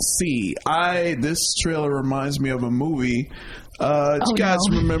 This trailer reminds me of a movie. You guys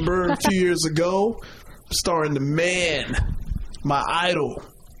remember a few years ago, starring the man, my idol,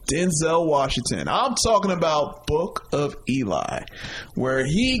 Denzel Washington. I'm talking about Book of Eli, where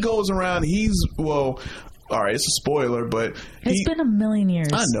he goes around. All right, it's a spoiler, but it's been a million years.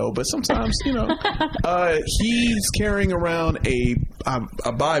 I know, but sometimes, you know, he's carrying around a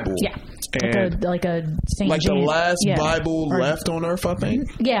Bible. Yeah. And like a Saint like James. the last Bible left on earth, I think.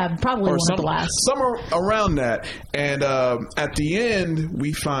 Yeah, probably one of the last. Somewhere around that. And at the end,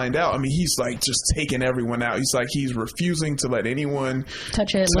 we find out. I mean, he's like just taking everyone out. He's refusing to let anyone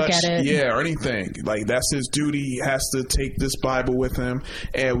touch it, look at it. Yeah, or anything. Like, that's his duty. He has to take this Bible with him.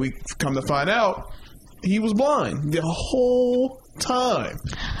 And we come to find out he was blind the whole time.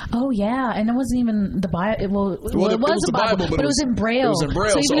 Oh yeah, and it wasn't even the Bible. Well, it was a Bible, but it was in Braille. It was in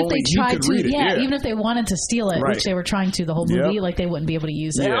Braille, so even if they tried to, even if they wanted to steal it, which they were trying to the whole movie, like they wouldn't be able to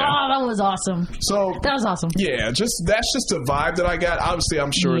use it. Yeah. Oh, that was awesome. So that was awesome. Yeah, that's just a vibe that I got. Obviously,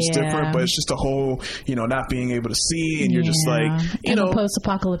 I'm sure it's different, but it's just a whole, not being able to see, and you're just like, in a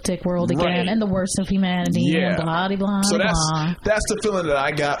post-apocalyptic world again, and the worst of humanity, and blah blah blah. So that's the feeling that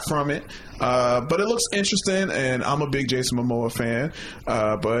I got from it. But it looks interesting, and I'm a big Jason Momoa fan.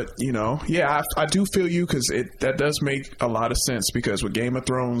 But I do feel you, because that does make a lot of sense, because with Game of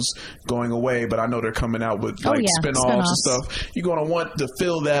Thrones going away, but I know they're coming out with spin-offs and stuff. You're going to want to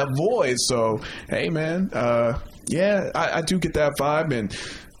fill that void. So, hey, man, I do get that vibe, and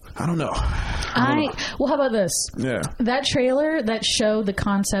I don't know. Well, how about this? Yeah. That trailer that showed the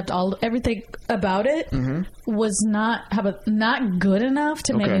concept, everything about it was not good enough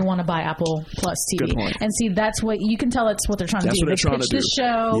to make me want to buy Apple Plus TV. Good point. And see, that's what you can tell. That's what they're trying to do. They pitched this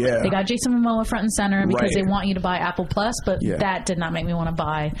show. Yeah. They got Jason Momoa front and center because they want you to buy Apple Plus, but that did not make me want to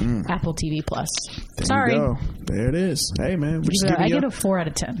buy Apple TV Plus. Sorry. You go. There it is. Hey, man. I give it a 4 out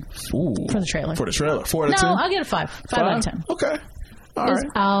of 10 for the trailer. For the trailer, 4 out of 10. No, I'll get a 5. 5 out of 10. Okay. It's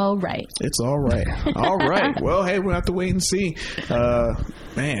all right. It's all right. All right. Well, hey, we'll have to wait and see.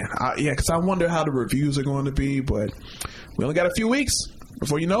 Man, because I wonder how the reviews are going to be, but we only got a few weeks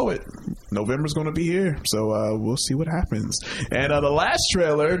before you know it. November's going to be here, so we'll see what happens. And the last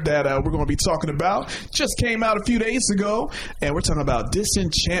trailer that we're going to be talking about just came out a few days ago, and we're talking about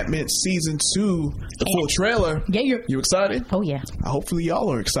Disenchantment Season 2, the full trailer. Yeah, you excited? Oh, yeah. Hopefully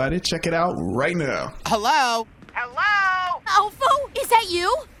y'all are excited. Check it out right now. Hello? Hello? Elfo, is that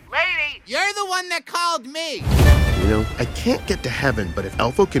you? Lady, you're the one that called me. I can't get to heaven, but if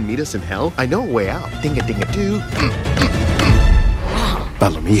Elfo can meet us in hell, I know a way out. Ding-a-ding-a-doo.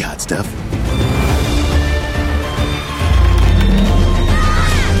 Follow me, hot stuff.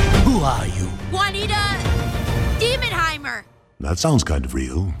 Who are you? Juanita Demonheimer. That sounds kind of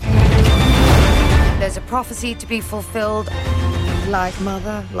real. There's a prophecy to be fulfilled. Like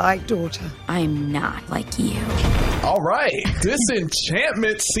mother, like daughter. I'm not like you. All right.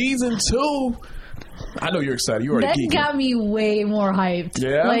 Disenchantment Season 2. I know you're excited. You already geeking. Got me way more hyped.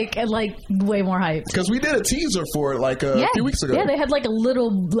 Yeah? Like way more hyped. Because we did a teaser for it a few weeks ago. Yeah, they had a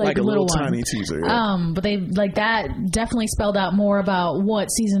little little one. tiny teaser. Yeah. But they that definitely spelled out more about what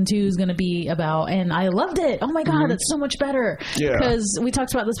Season 2 is going to be about, and I loved it. Oh my God, it's so much better. Yeah. Because we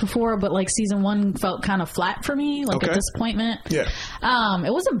talked about this before, but Season 1 felt kind of flat for me, a disappointment. Yeah.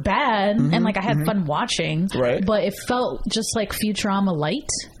 It wasn't bad, and I had fun watching. Right. But it felt just like Futurama light.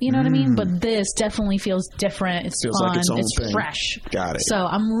 You know what I mean? But this definitely feels different. It's feels fun. Like its own thing. Fresh. Got it. So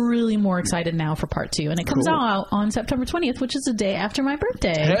I'm really more excited now for part 2, and it comes out on September 20th, which is the day after my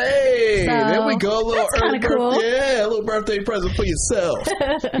birthday. Hey, so there we go. A little early cool. Yeah, a little birthday present for yourself.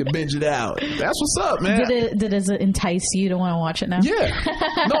 You binge it out. That's what's up, man. Did it entice you to want to watch it now? Yeah.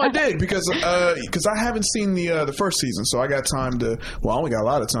 No, I did because I haven't seen the first season, so I got time to. Well, I only got a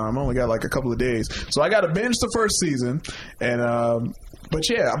lot of time. I only got a couple of days, so I got to binge the first season, and.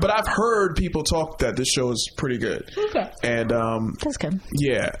 But I've heard people talk that this show is pretty good. Okay. And that's good.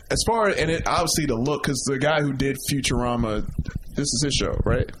 Yeah. As far and it obviously the look, because the guy who did Futurama This is his show,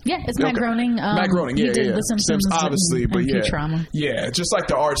 right? Yeah, it's Matt Groening. Matt Groening, yeah, he did The Simpsons, obviously, but yeah, Futurama. Yeah, just like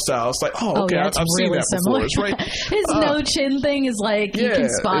the art style. It's like, okay, yeah, I've seen that before. It's right. His no chin thing is like you can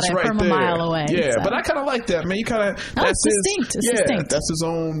spot it from a mile away. Yeah, so. But I kind of like that, man. You kind of it's distinct. It's distinct. That's his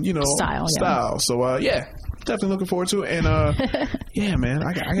own, style. Yeah. So definitely looking forward to it. And yeah, man,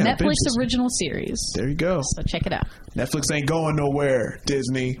 I got Netflix original series. There you go. So check it out. Netflix ain't going nowhere.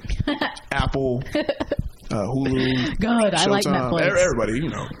 Disney, Apple. Hulu. Good. I like Netflix. Everybody,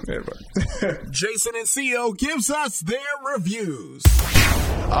 everybody. Jason and CEO gives us their reviews.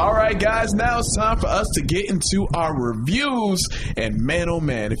 All right, guys. Now it's time for us to get into our reviews. And man, oh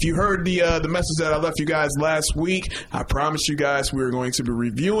man, if you heard the message that I left you guys last week, I promised you guys we were going to be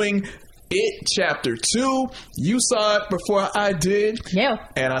reviewing It Chapter 2. You saw it before I did. Yeah.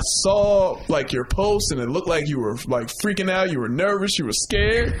 And I saw your post and it looked like you were freaking out. You were nervous. You were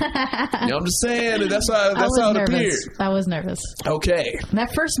scared. I'm just saying that's how it appeared. I was nervous. Okay.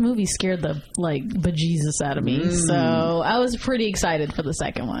 That first movie scared the bejesus out of me. So I was pretty excited for the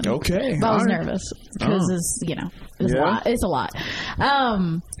second one. Okay. But I was nervous because it's a lot. It's a lot.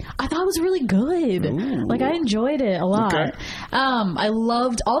 I thought it was really good. Ooh. I enjoyed it a lot. Okay. I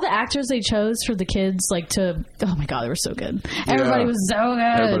loved all the actors they chose for the kids. Oh my god, they were so good. Everybody was so good.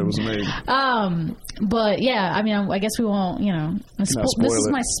 Everybody was amazing. But yeah, I mean, I guess we won't. This is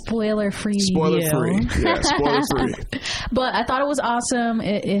my spoiler-free Spoiler free. Yeah, spoiler free. But I thought it was awesome.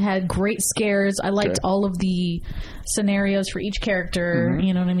 It had great scares. I liked all of the scenarios for each character. Mm-hmm.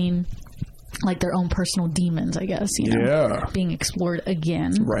 You know what I mean? Like their own personal demons, I guess. Being explored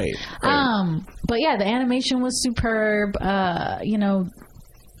again. Right. But yeah, the animation was superb.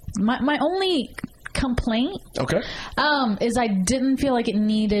 My only complaint is I didn't feel like it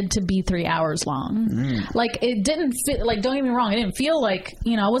needed to be 3 hours long. It didn't feel don't get me wrong, it didn't feel I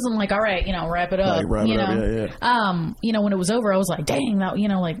wasn't all right, wrap it up. Wrap it up, yeah. When it was over I was like, dang, that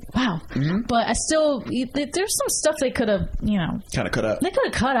wow. But I still there's some stuff they could have kind of cut out. They could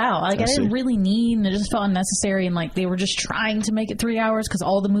have cut out. I didn't really need, and it just felt unnecessary, and they were just trying to make it 3 hours because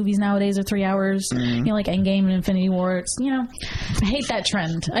all the movies nowadays are 3 hours. Like Endgame and Infinity War. It's I hate that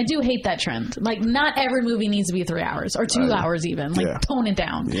trend. I do hate that trend. Not every movie needs to be 3 hours or 2 hours even. Tone it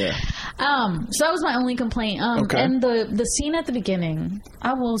down. Yeah. So that was my only complaint. And the scene at the beginning,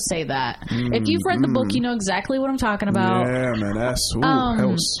 I will say that. If you've read the book, you know exactly what I'm talking about. Yeah, man. That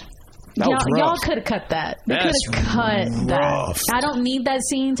was y'all could have cut that. They could have cut that. I don't need that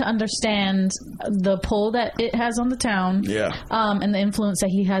scene to understand the pull that it has on the town. Yeah. And the influence that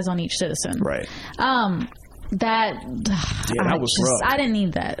he has on each citizen. Right. That was rough. I didn't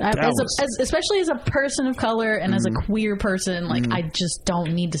need that. Especially as a person of color and as a queer person, I just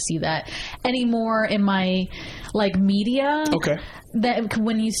don't need to see that anymore in my media. Okay. That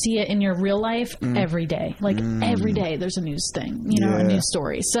when you see it in your real life every day, every day there's a news thing, a news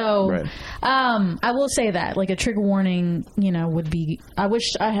story. So, I will say that a trigger warning, would be. I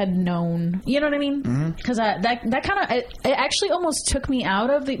wish I had known. You know what I mean? Because that kind of it actually almost took me out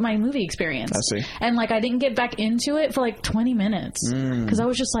of my movie experience. I see. And I didn't get back into it for 20 minutes because I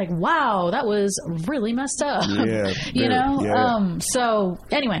was just like, wow, that was really messed up. Yeah. Yeah. So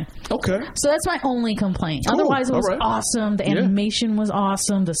anyway. Okay. So that's my only complaint. Cool. Otherwise, it was awesome. The animation was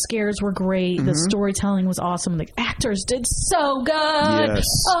awesome. The scares were great. The storytelling was awesome. The actors did so good. Yes.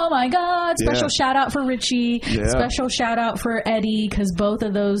 Oh my god! Special shout out for Richie. Yeah. Special shout out for Eddie because both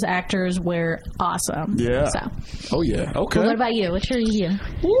of those actors were awesome. Yeah. So. Oh yeah. Okay. Well, what about you? What's your review?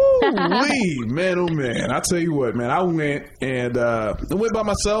 Woo-wee. Man, oh man! I tell you what, man. I went and I went by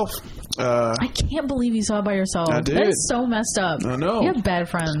myself. I can't believe you saw it by yourself. I did. That's so messed up. I know. You have bad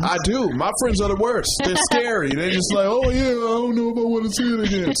friends. I do. My friends are the worst. They're scary. They're just like, oh yeah, I don't know if I want to see it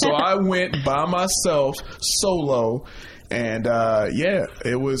again. So I went by myself, solo. And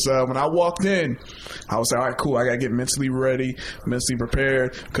it was when I walked in, I was like, all right, cool. I got to get mentally ready, mentally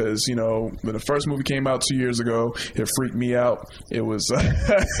prepared. Because, when the first movie came out 2 years ago, it freaked me out. It was,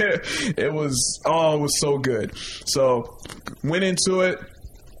 it was so good. So went into it,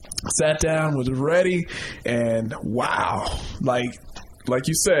 sat down, was ready, and wow, like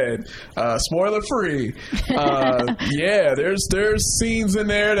you said, spoiler free. There's scenes in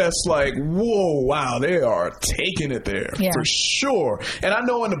there that's like, whoa, wow, they are taking it there for sure. And I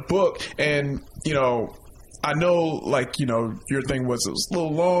know in the book, and I know your thing was it was a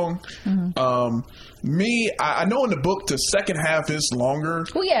little long. I know in the book the second half is longer.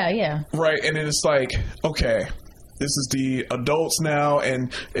 Well, yeah. Right, and then it's like, okay. is the adults now.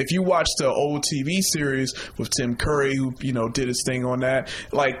 And if you watch the old TV series with Tim Curry, who, you know, did his thing on that,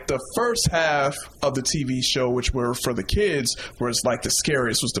 like the first half of the TV show, which were for the kids, was like the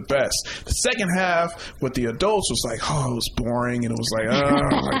scariest, was the best. The second half with the adults was like, oh, it was boring, and it was like,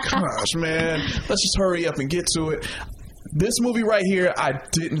 oh my gosh, man, let's just hurry up and get to it. This movie right here, I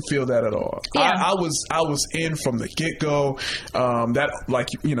didn't feel that at all. Yeah. I was in from the get-go. That, like,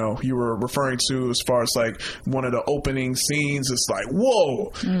 you know, you were referring to as far as like one of the opening scenes, it's like,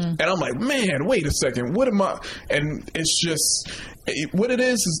 whoa. And I'm like, man, wait a second, what am I? And it's just, what it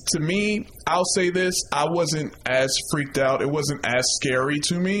is to me, I'll say this, I wasn't as freaked out. It wasn't as scary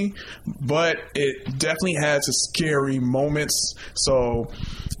to me, but it definitely has a scary moments. So,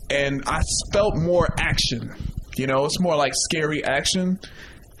 and I felt more action. You know, it's more like scary action,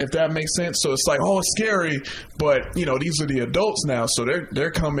 if that makes sense. So it's like, oh, it's scary, but you know, these are the adults now, so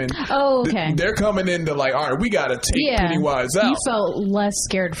they're coming. Oh, okay. They're coming into like, all right, we got to take Pennywise out. You felt less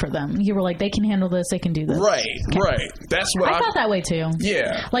scared for them. You were like, they can handle this. They can do this. Right, right. That's what I thought that way too.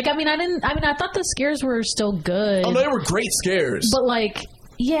 Yeah. Like, I thought the scares were still good. Oh, they were great scares. But like.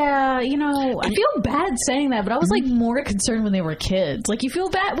 Yeah, you know, I feel bad saying that, but I was like more concerned when they were kids. Like, you feel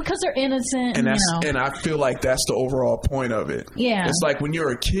bad because they're innocent, and that's, and I feel like that's the overall point of it. Yeah, it's like when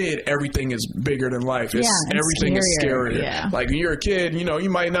you're a kid, everything is bigger than life. Everything is scarier. Yeah. Like when you're a kid, you know, you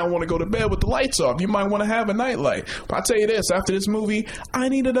might not want to go to bed with the lights off. You might want to have a nightlight. But I tell you this, after this movie, I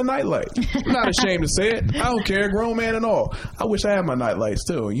needed a nightlight. I'm not ashamed to say it. I don't care, grown man and all. I wish I had my nightlight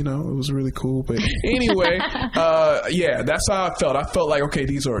still. You know, it was really cool. But anyway, yeah, that's how I felt. I felt like, okay,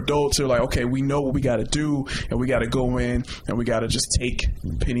 these are adults. They're like, okay, we know what we got to do, and we got to go in and we got to just take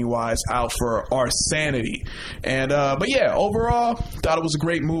Pennywise out for our sanity. And but yeah, overall, thought it was a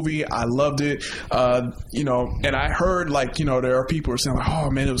great movie. I loved it. You know, and I heard, like, you know, there are people who are saying like, oh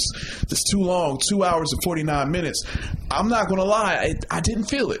man, it's too long, 2 hours and 49 minutes. I'm not gonna lie, I didn't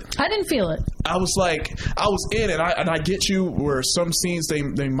feel it. I didn't feel it. I was like, I was in it. And I get you where some scenes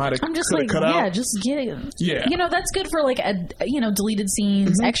they might have cut out. Yeah, just get it. Yeah, you know, that's good for like deleted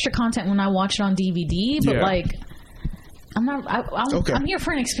scenes, extra content when I watch it on DVD. But like, I'm not. I'm here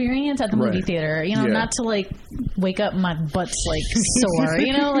for an experience at the movie theater. You know, not to like wake up my butt's like sore.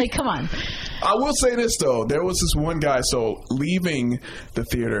 You know, like, come on. I will say this though, there was this one guy. So leaving the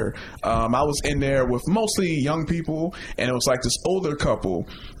theater, I was in there with mostly young people, and it was like this older couple.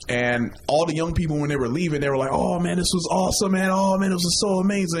 And all the young people, when they were leaving, they were like, "Oh man, this was awesome, man! Oh man, this was so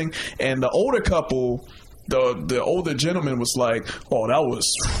amazing!" And the older couple. The older gentleman was like, "Oh,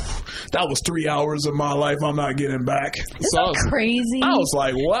 that was 3 hours of my life I'm not getting back." Isn't that crazy? I was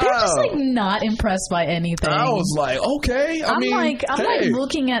like, wow. They're just like not impressed by anything. I was like, okay. I'm like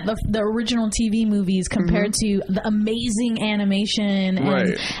looking at the original TV movies compared to the amazing animation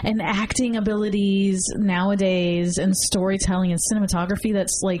and acting abilities nowadays and storytelling and cinematography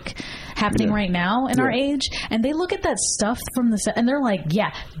that's like happening right now in our age. And they look at that stuff from the set and they're like,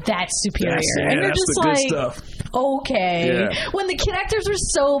 yeah, that's superior. And you're just like, okay. When the kid actors were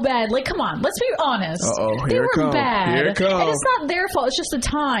so bad, like, come on, let's be honest. They were bad. Here it comes. And it's not their fault. It's just the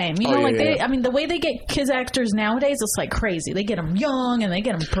time. You know, the way they get kids actors nowadays, it's like crazy. They get them young and they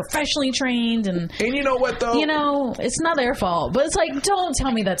get them professionally trained. And you know what, though? You know, it's not their fault. But it's like, don't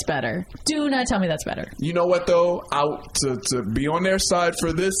tell me that's better. Do not tell me that's better. You know what, though? To be on their side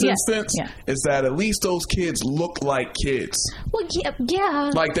for this instance, is that at least those kids look like kids. Well, yeah.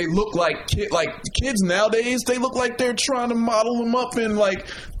 Like, they look like kids nowadays, they look like they're trying to model them up in like,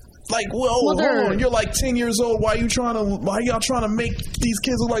 hold on, you're like 10 years old. Why y'all trying to make these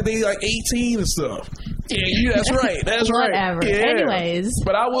kids look like they like 18 and stuff? Yeah, that's right. That's Whatever. Right. Yeah. Anyways.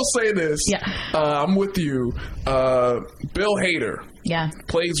 But I will say this. Yeah. I'm with you. Bill Hader. Yeah.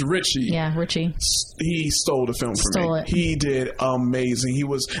 Plays Richie. Yeah, Richie. He stole the film from me. He did amazing.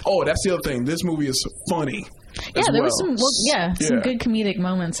 That's the other thing. This movie is funny. Yeah, there was some good comedic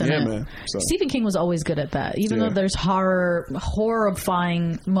moments in it. Man. So. Stephen King was always good at that. Even though there's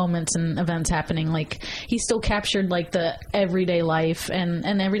horrifying moments and events happening, like, he still captured like the everyday life, and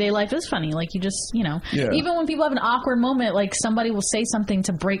everyday life is funny. Like, you just, you know, even when people have an awkward moment, like somebody will say something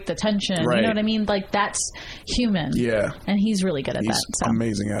to break the tension. Right. You know what I mean? Like, that's human. Yeah. And he's really good at that. He's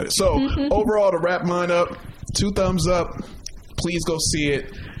amazing at it. So overall, to wrap mine up, 2 thumbs up. Please go see it.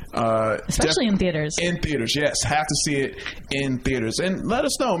 Especially in theaters. In theaters, yes. Have to see it in theaters. And let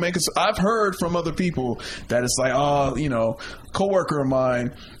us know, man, because I've heard from other people that it's like, coworker of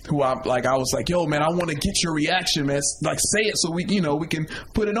mine who I was like, yo, man, I want to get your reaction, man. Like, say it so we can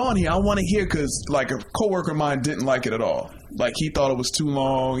put it on here. I want to hear, because like a coworker of mine didn't like it at all. Like, he thought it was too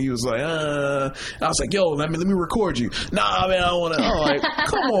long. He was like, I was like, yo, let me record you. Nah, man, I don't want to. I'm like,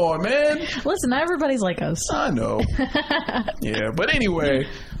 come on, man. Listen, not everybody's like us. I know. Yeah, but anyway,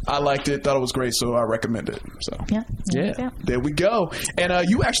 I liked it, thought it was great, so I recommend it. So yeah, there we go. And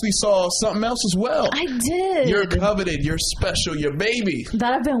you actually saw something else as well. I did. You're coveted, you're special, you're baby.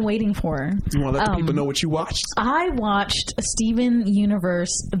 That I've been waiting for. You want to let the people know what you watched? I watched Steven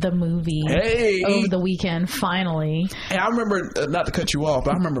Universe, the movie, over the weekend, finally. And I remember, not to cut you off,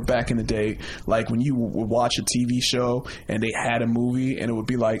 but I remember back in the day, like when you would watch a TV show and they had a movie and it would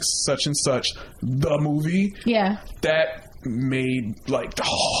be like such and such, the movie. Yeah. That made like,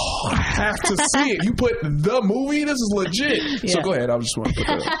 I have to see it. You put the movie, this is legit. So go ahead, I just want to put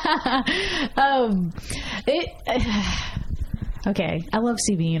that. Okay, I love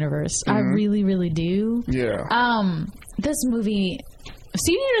Steven Universe. I really, really do. Yeah. This movie,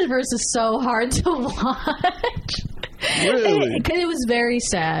 Steven Universe, is so hard to watch. Really? Because it was very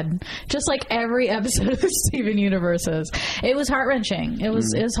sad, just like every episode of Steven Universe is. It was heart-wrenching. It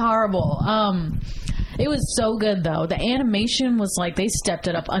was horrible. It was so good, though. The animation was like, they stepped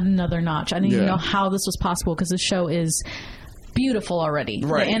it up another notch. I didn't even know how this was possible, because the show is beautiful already.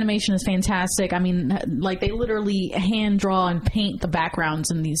 Right. The animation is fantastic. I mean, like, they literally hand draw and paint the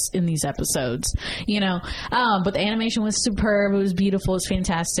backgrounds in these episodes, you know. But the animation was superb. It was beautiful. It's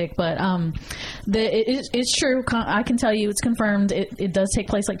fantastic. But it's true. I can tell you, it's confirmed. It does take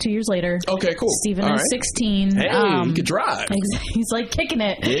place like 2 years later. Okay, cool. Steven is 16. Hey, he could drive. He's like kicking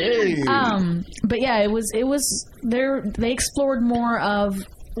it. Hey. But yeah, it was there. They explored more of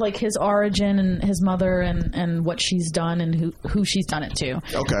like his origin and his mother and what she's done and who she's done it to.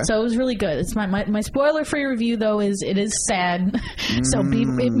 Okay. So it was really good. It's my spoiler free review, though, is it is sad. So it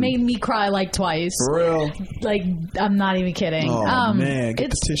made me cry like twice. For real? Like, I'm not even kidding. Oh man, get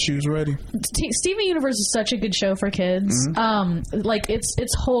the tissues ready. Steven Universe is such a good show for kids. Like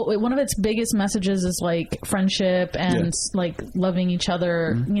its whole, one of its biggest messages is like friendship and like loving each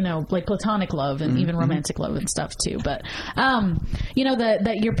other, you know, like platonic love and even romantic love and stuff too. But you know,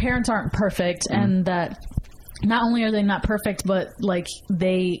 that your parents aren't perfect, and that not only are they not perfect, but like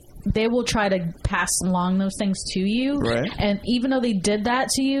they will try to pass along those things to you. Right. And even though they did that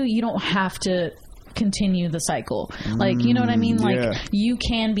to you, you don't have to continue the cycle. Like, you know what I mean? Like, you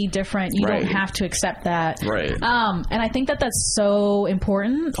can be different. You don't have to accept that. Right. And I think that that's so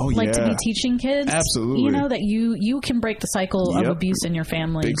important. To be teaching kids. Absolutely. You know, that you can break the cycle of abuse in your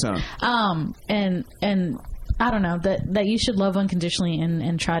family. Big time. And I don't know, that you should love unconditionally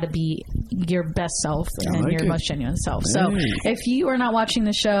and try to be your best self and your most genuine self. So if you are not watching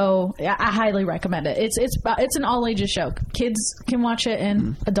the show, I highly recommend it. It's an all ages show. Kids can watch it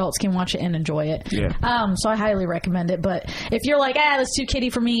and adults can watch it and enjoy it. Yeah. So I highly recommend it. But if you're like, that's too kiddie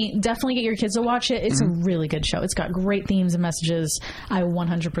for me, definitely get your kids to watch it. It's a really good show. It's got great themes and messages. I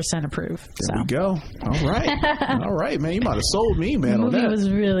 100% approve. There we go. All right. All right, man. You might have sold me, man. The movie was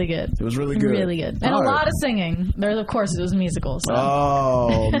really good. It was really good. Really good. And a lot of singing. There, of course, it was musical. So.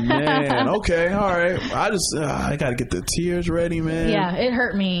 Oh man, okay, all right. I gotta get the tears ready, man. Yeah, it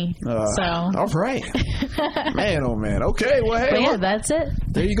hurt me. So all right, man. Oh man. Okay, well, hey, yeah, that's it.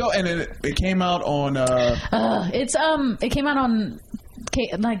 There you go. And it came out on. It came out on.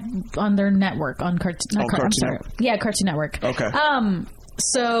 Like on their network on Cartoon Network. Yeah, Cartoon Network. Okay.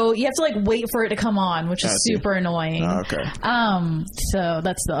 So you have to like wait for it to come on, which is super annoying. Okay. So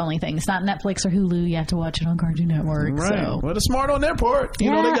that's the only thing. It's not Netflix or Hulu. You have to watch it on Cartoon Network. Right. So. Well, it's smart on their part. You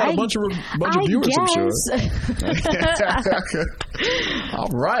know, they got a bunch of viewers, I'm sure. All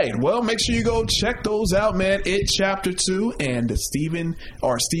right. Well, make sure you go check those out, man. It Chapter 2 and the Steven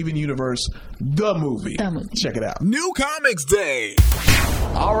Universe, the movie. Check it out. New Comics Day.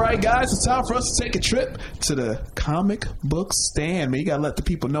 All right, guys, it's time for us to take a trip to the comic book stand. Man, you gotta let the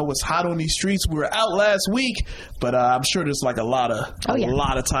people know what's hot on these streets. We were out last week, but I'm sure there's like a lot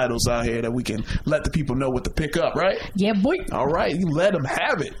of titles out here that we can let the people know what to pick up, right? Yeah, boy. All right, you let them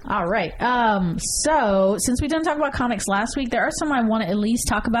have it. All right. So since we didn't talk about comics last week, there are some I want to at least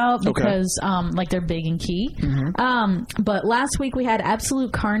talk about because like they're big and key. But last week we had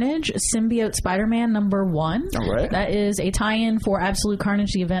Absolute Carnage, Symbiote Spider-Man #1. All right. That is a tie-in for Absolute Carnage,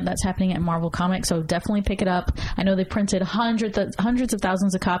 the event that's happening at Marvel Comics. So definitely pick it up. I know they printed hundreds of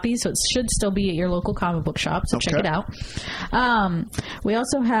thousands of copies, so it should still be at your local comic book shop. So check it out. We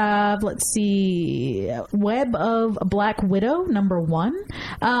also have, let's see, Web of Black Widow #1.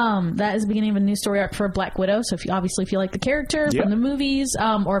 That is the beginning of a new story arc for Black Widow. So if you like the character from the movies,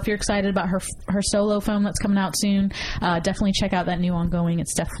 or if you're excited about her solo film that's coming out soon, definitely check out that new ongoing.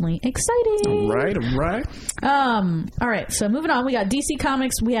 It's definitely exciting. All right. All right. So moving on, we got DC Comics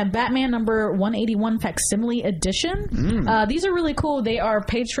Comics, we have Batman number 181 Facsimile Edition. These are really cool. They are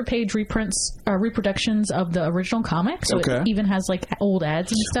page-for-page reproductions of the original comic. So it even has like old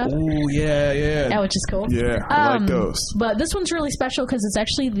ads and stuff. Oh, yeah. Yeah, which is cool. Yeah, I like those. But this one's really special because it's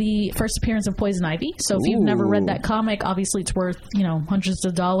actually the first appearance of Poison Ivy. So if you've never read that comic, obviously it's worth, hundreds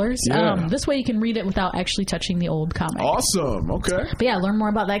of dollars. Yeah. This way you can read it without actually touching the old comic. Awesome. Okay. But yeah, learn more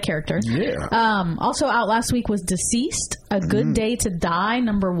about that character. Yeah. Also out last week was Deceased, A Good Day to Die,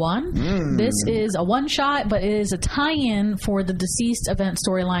 number 1. This is a one-shot, but it is a tie-in for the Deceased event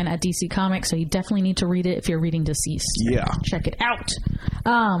storyline at DC Comics, so you definitely need to read it if you're reading Deceased. Yeah. Check it out.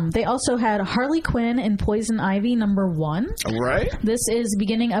 They also had Harley Quinn and Poison Ivy, number 1. All right. This is the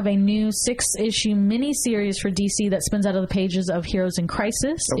beginning of a new 6-issue mini-series for DC that spins out of the pages of Heroes in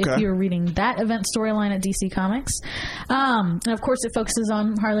Crisis, if you're reading that event storyline at DC Comics. And of course, it focuses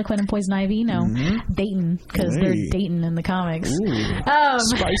on Harley Quinn and Poison Ivy, dating, because they're dating in the comics.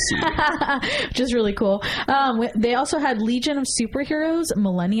 Spicy. Which is really cool. They also had Legion of Superheroes,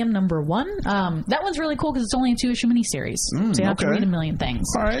 Millennium number 1. That one's really cool because it's only a 2-issue miniseries, so you don't have to read a million things.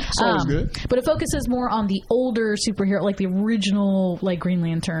 All right, sounds good. But it focuses more on the older superhero, like the original, like Green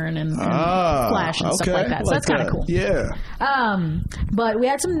Lantern and Flash and stuff like that. So that's kind of cool. Yeah. But we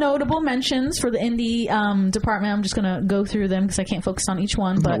had some notable mentions for the indie department. I'm just going to go through them because I can't focus on each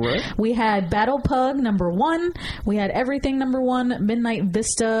one. But we had Battle Pug number 1. We had Everything number 1. Midnight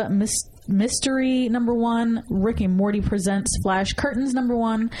Vista Mystery number 1, Rick and Morty Presents Flash Curtains number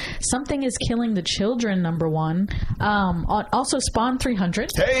 1, Something is Killing the Children number 1, also Spawn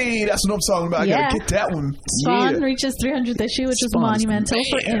 300. Hey, that's what I'm talking about. I gotta get that one. Spawn reaches 300th issue, which was monumental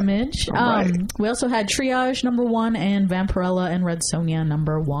for Image. We also had Triage number 1 and Vampirella and Red Sonja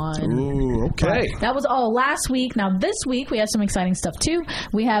number 1. Ooh, okay. That was all last week. Now this week we have some exciting stuff too.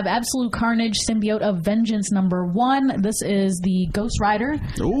 We have Absolute Carnage Symbiote of Vengeance number 1. This is the Ghost Rider.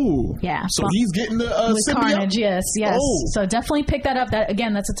 Ooh. Yeah. So he's getting the with symbiote? Carnage, yes. So definitely pick that up. That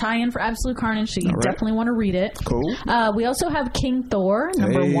again, that's a tie-in for Absolute Carnage, so you definitely want to read it. Cool. We also have King Thor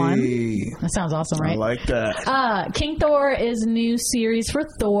number 1. That sounds awesome, right? I like that. King Thor is a new series for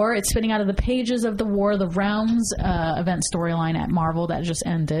Thor. It's spinning out of the pages of the War of the Realms event storyline at Marvel that just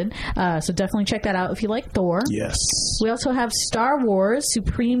ended. So definitely check that out if you like Thor. Yes. We also have Star Wars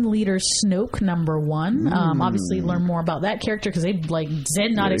Supreme Leader Snoke number 1. Obviously, learn more about that character because they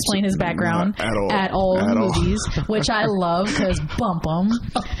did not explain his background at all in the movies, which I love because bump them.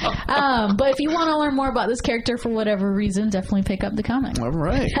 But if you want to learn more about this character for whatever reason, definitely pick up the comic. All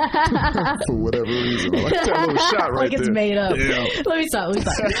right. For whatever reason. I like that little shot right like it's there. made up. Yeah. Let me stop.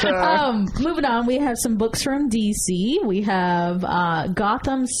 Moving on, we have some books from DC. We have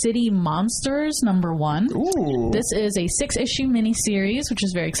Gotham City Monsters number 1. Ooh. This is a 6-issue miniseries, which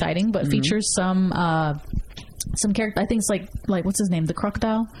is very exciting, but features some character. I think it's like what's his name? The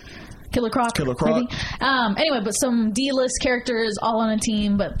Crocodile? Killer Croc. Maybe. Anyway, but some D-list characters all on a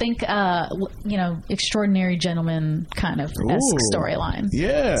team, but think, Extraordinary Gentleman kind of esque storyline.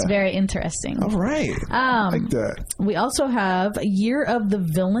 Yeah. It's very interesting. All right. I like that. We also have Year of the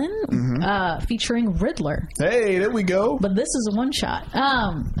Villain featuring Riddler. Hey, there we go. But this is a one-shot.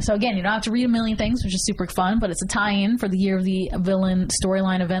 So again, you don't have to read a million things, which is super fun, but it's a tie-in for the Year of the Villain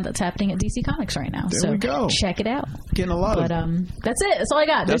storyline event that's happening at DC Comics right now. There we go. Check it out. Getting a lot of... That's it. That's all I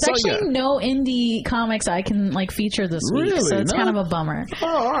got. There's actually no indie comics I can feature this week, so it's kind of a bummer. Oh,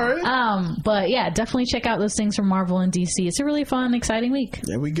 all right. But yeah, definitely check out those things from Marvel and DC. It's a really fun, exciting week.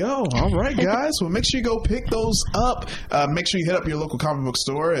 There we go. All right, guys. Well, make sure you go pick those up. Make sure you hit up your local comic book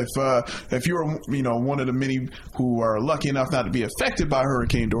store. If you're one of the many who are lucky enough not to be affected by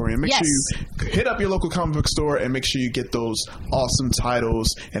Hurricane Dorian, make sure you hit up your local comic book store and make sure you get those awesome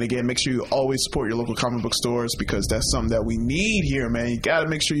titles. And again, make sure you always support your local comic book stores because that's something that we need here, man. You got to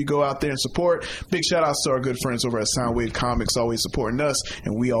make sure you go out there and support. Big shout outs to our good friends over at Soundwave Comics, always supporting us,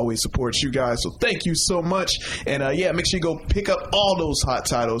 and we always support you guys. So thank you so much. And make sure you go pick up all those hot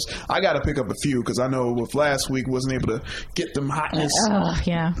titles. I got to pick up a few because I know with last week wasn't able to get them hotness.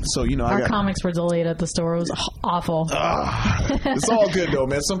 Yeah. So our comics were delayed at the store. It was awful. It's all good though,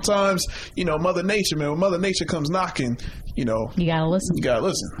 man. Sometimes Mother Nature, man. When Mother Nature comes knocking, you gotta listen. You gotta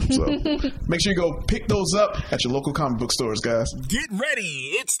listen. So make sure you go pick those up at your local comic book stores, guys. Get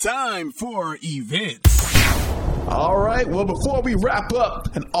ready. It's time for events. All right. Well, before we wrap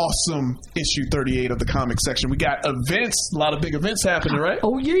up an awesome issue 38 of the comic section, we got events. A lot of big events happening, right?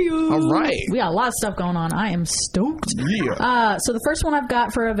 Oh, yeah. All right. We got a lot of stuff going on. I am stoked. Yeah. So the first one I've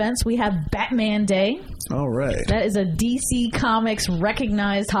got for events, we have Batman Day. All right. That is a DC Comics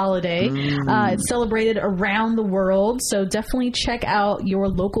recognized holiday. It's celebrated around the world, so definitely check out your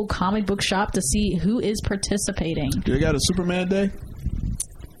local comic book shop to see who is participating. Do they got a Superman Day?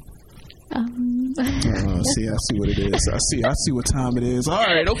 See, I see what it is. I see what time it is. All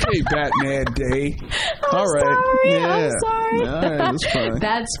right, okay, Batman Day. All right, sorry, yeah. I'm sorry. All right, that's fine.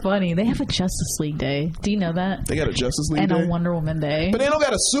 That's funny. They have a Justice League Day. Do you know that? They got a Justice League and Day a Wonder Woman Day, but they don't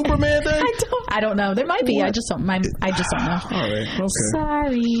got a Superman Day. I don't know. There might be. What? I just don't know. All right, okay.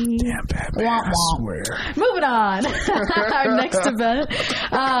 Sorry. Damn Batman. I swear. Moving on. Our next event.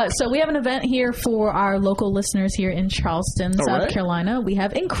 So we have an event here for our local listeners here in Charleston, South Carolina. We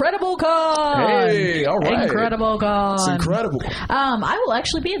have Incredible Con. Hey, all right. Incredible Con. It's incredible. I will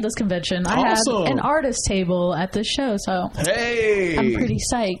actually be at this convention. I have an artist table at this show, so hey, I'm pretty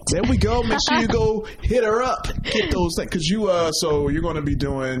psyched. There we go. Make sure you go hit her up. Get those things because you. So you're going to be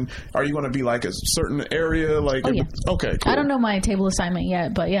doing. Are you going to be like a certain area? Like, yeah. Okay, cool. I don't know my table assignment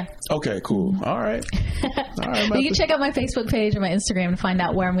yet, but yeah. Okay, cool. All right. You can check out my Facebook page or my Instagram to find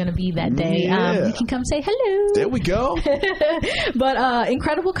out where I'm going to be that day. Yeah. You can come say hello. There we go. But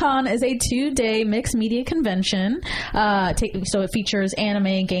Incredible Con is a 2-day mixed media convention. So it features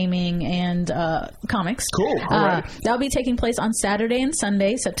anime, gaming, and comics. Cool. All right. That'll be taking place on Saturday and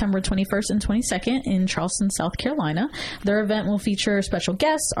Sunday, September 21st and 22nd in Charleston, South Carolina. Their event will feature special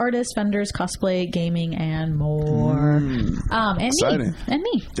guests, artists, vendors, cosplay, gaming, and more. And exciting.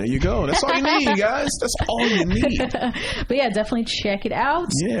 me. There you go. That's all you need, guys. That's all you need. But yeah, definitely check it out.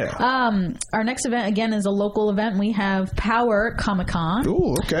 Yeah. Our next event, again, is a local event. We have Power Comic-Con.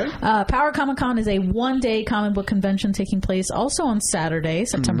 Ooh, okay. Power Comic-Con is a 1-day comic book convention taking place also on Saturday,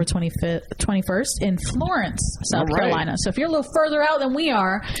 September 21st in Florence, South Carolina. So if you're a little further out than we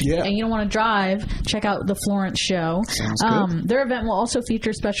are and you don't want to drive, check out the Florence show. Sounds good. Their event will also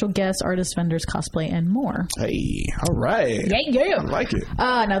feature special guests, artists, vendors, cosplay, and more. Hey, all right. Yeah. I like it.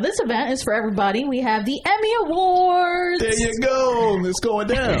 Now, this event is for everybody. We have the Emmy Awards. There you go. It's going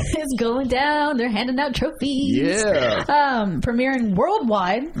down. It's going down. They're handing out trophies. Yeah. Premiering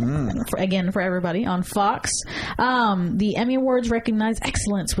worldwide, for everybody, on Fox. The Emmy Awards recognize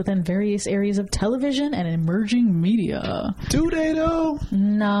excellence within various areas of television and emerging media. Do they, though?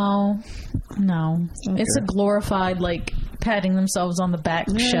 No. Okay. It's a glorified, patting themselves on the back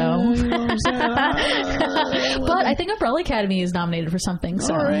show. You know what I'm saying? But I think Umbrella Academy is nominated for something,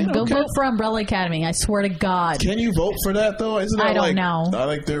 so go vote for Umbrella Academy. I swear to God. Can you vote for that though? Isn't that I don't know.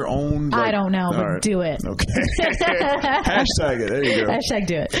 Like their own? I don't know, but do it. Okay. Hashtag it. There you go. Hashtag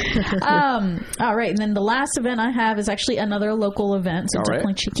do it. All right, and then the last event I have is actually another local event, so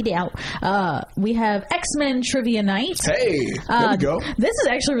definitely check it out. We have X-Men Trivia Night. Hey, there we go. This is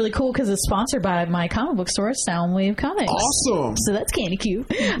actually really cool because it's sponsored by my comic book store, Soundwave Comics. Awesome. So that's kind of cute.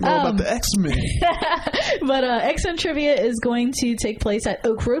 About the X-Men. But X-Men Trivia is going to take place at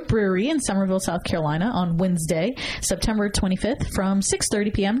Oak Road Brewery in Summerville, South Carolina on Wednesday, September 25th from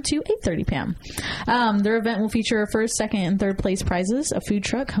 6:30 p.m. to 8:30 p.m. Their event will feature first, second, and third place prizes, a food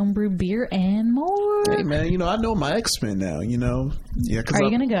truck, homebrew beer, and more. Hey, man, I know my X-Men now, Yeah, Are you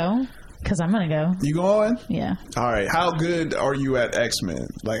going to go? Because I'm going to go. You going? Yeah. All right. How good are you at X-Men?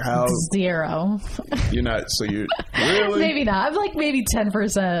 How? 0. You're not, so you're really? Maybe not. I'm maybe 10%.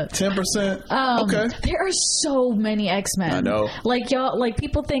 10%? Okay. There are so many X-Men. I know.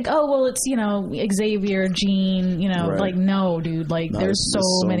 People think, oh, well, it's, Xavier, Jean, right. No, dude. There's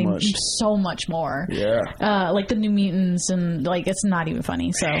so many, so much more. Yeah. The New Mutants and, it's not even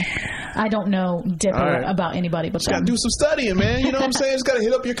funny. So I don't know about anybody but them. Got to do some studying, man. You know what I'm saying? Just got to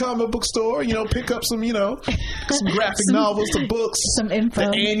hit up your comic book store, pick up some, some graphic novels, some books, some info,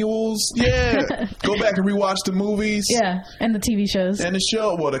 the annuals. Yeah. Go back and rewatch the movies. Yeah. And the TV shows. And the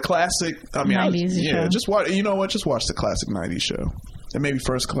show, the classic. 90s show. Just watch, just watch the classic 90s show. And maybe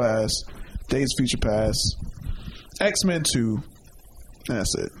First Class, Days of Future Past, X-Men 2. And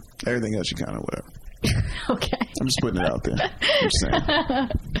that's it. Everything else you kind of whatever. Okay. I'm just putting it out there. I'm just saying.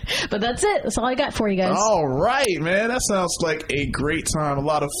 But that's it. That's all I got for you guys. All right, man. That sounds like a great time. A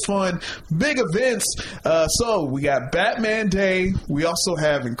lot of fun. Big events. So we got Batman Day. We also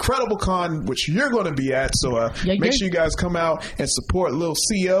have Incredible Con, which you're going to be at. So make sure you guys come out and support Lil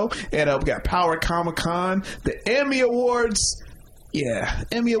CO. And we got Power Comic Con, the Emmy Awards. Yeah,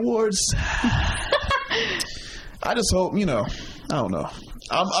 Emmy Awards. I just hope, I don't know.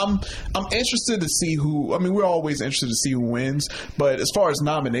 I'm interested to see who. We're always interested to see who wins, but as far as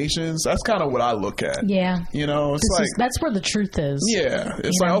nominations, that's kind of what I look at. Yeah, it's that's where the truth is. Yeah,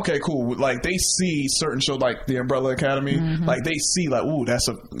 it's okay, cool. They see certain shows like the Umbrella Academy, they see ooh, that's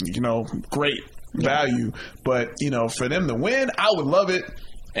a great value, but for them to win, I would love it.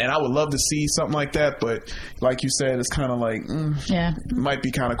 And I would love to see something like that, but like you said, it's kind of it might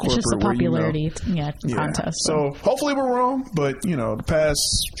be kind of corporate. It's just a popularity contest. So hopefully we're wrong, but the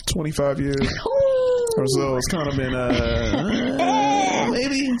past 25 years or so, it's kind of been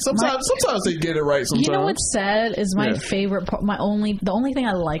maybe sometimes they get it right. Sometimes. You know what's sad is my favorite part. The only thing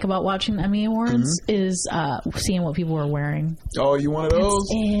I like about watching the Emmy Awards is seeing what people are wearing. Oh, you one of those?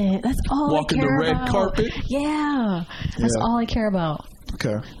 That's all. Walking I care the red about. carpet. Yeah, that's all I care about.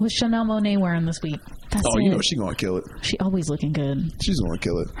 Okay. What's Chanel Monáe wearing this week? That's you know she's gonna kill it. She always looking good. She's gonna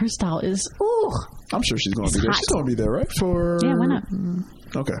kill it. Her style is ooh. I'm sure she's gonna be there. She's gonna be there, right? Yeah, why not?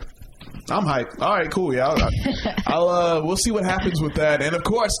 Okay. I'm hyped. All right, cool. Yeah, I'll we'll see what happens with that. And of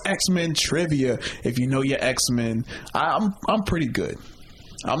course, X-Men trivia. If you know your X-Men, I'm pretty good.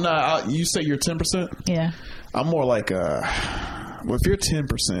 I'm not. You say you're 10%? Yeah. I'm more like well, if you're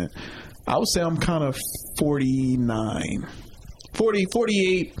 10%, I would say I'm kind of 49, 40,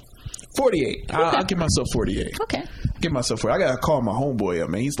 48. 48. Okay. I'll give myself 48. Okay. Give myself 48. I gotta call my homeboy up,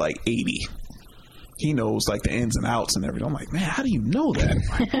 man. He's like 80. He knows like the ins and outs and everything. I'm like, man, how do you know that?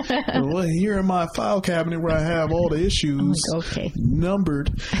 Well, here in my file cabinet where I have all the issues numbered.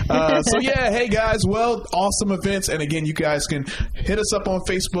 So yeah, hey guys, well, awesome events. And again, you guys can hit us up on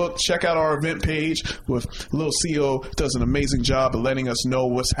Facebook, check out our event page with Lil CO does an amazing job of letting us know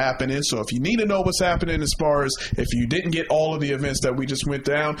what's happening. So if you need to know what's happening as far as if you didn't get all of the events that we just went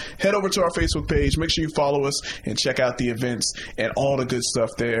down, head over to our Facebook page, make sure you follow us and check out the events and all the good stuff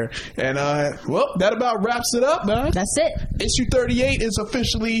there. And well, that about wraps it up, man. That's it. Issue 38 is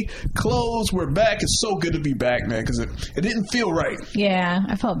officially closed. We're back. It's so good to be back, man, because it didn't feel right. Yeah,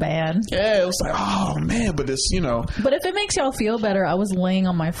 I felt bad. Yeah, it was like, oh man, but it's, But if it makes y'all feel better, I was laying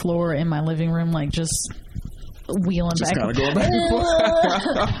on my floor in my living room, like just wheeling just back. Just kind of going back and forth.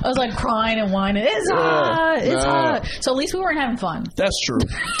 I was like crying and whining. It's hot. It's hot. So at least we weren't having fun. That's true.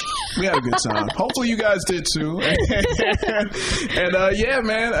 We had a good time. Hopefully you guys did too. And yeah,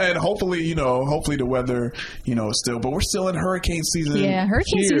 man. And hopefully, hopefully the weather, is still, but we're still in hurricane season. Yeah,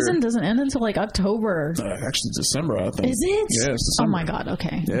 hurricane season doesn't end until like October. Actually, December, I think. Is it? Yeah, it's December. Oh my God.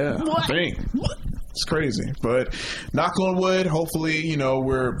 Okay. Yeah. What? I think. It's crazy, but knock on wood. Hopefully,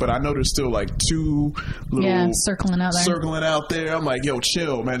 but I know there's still like two little circling out there. I'm like, yo,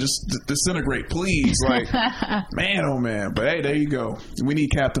 chill, man, just disintegrate, please. Like, man, oh man. But hey, there you go. We need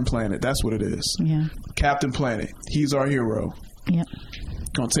Captain Planet. That's what it is. Yeah, Captain Planet. He's our hero. Yep.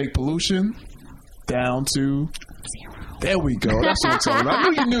 Gonna take pollution down to 0. There we go. That's what I'm talking about. I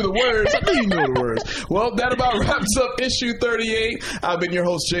knew you knew the words. Well, that about wraps up issue 38. I've been your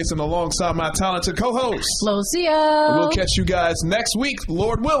host, Jason, alongside my talented co-host, Lucio. We'll catch you guys next week,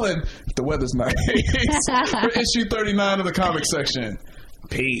 Lord willing, if the weather's nice, for issue 39 of the comic section.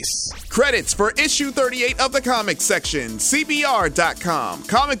 Peace. Credits for issue 38 of the comics section. CBR.com,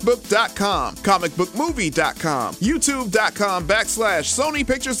 comicbook.com, comicbookmovie.com, youtube.com/Sony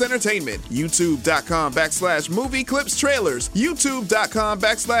Pictures Entertainment, youtube.com/Movie Clips Trailers,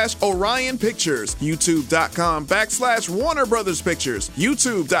 youtube.com/Orion Pictures, youtube.com/Warner Brothers Pictures,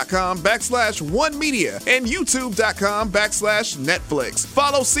 youtube.com/One Media, and youtube.com/Netflix.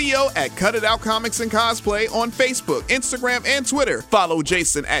 Follow CO at Cut It Out Comics and Cosplay on Facebook, Instagram, and Twitter. Follow Jason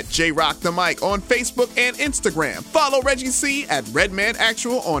at JRockTheMic on Facebook and Instagram. Follow Reggie C at Redman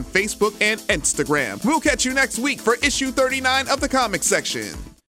Actual on Facebook and Instagram. We'll catch you next week for issue 39 of the comic section.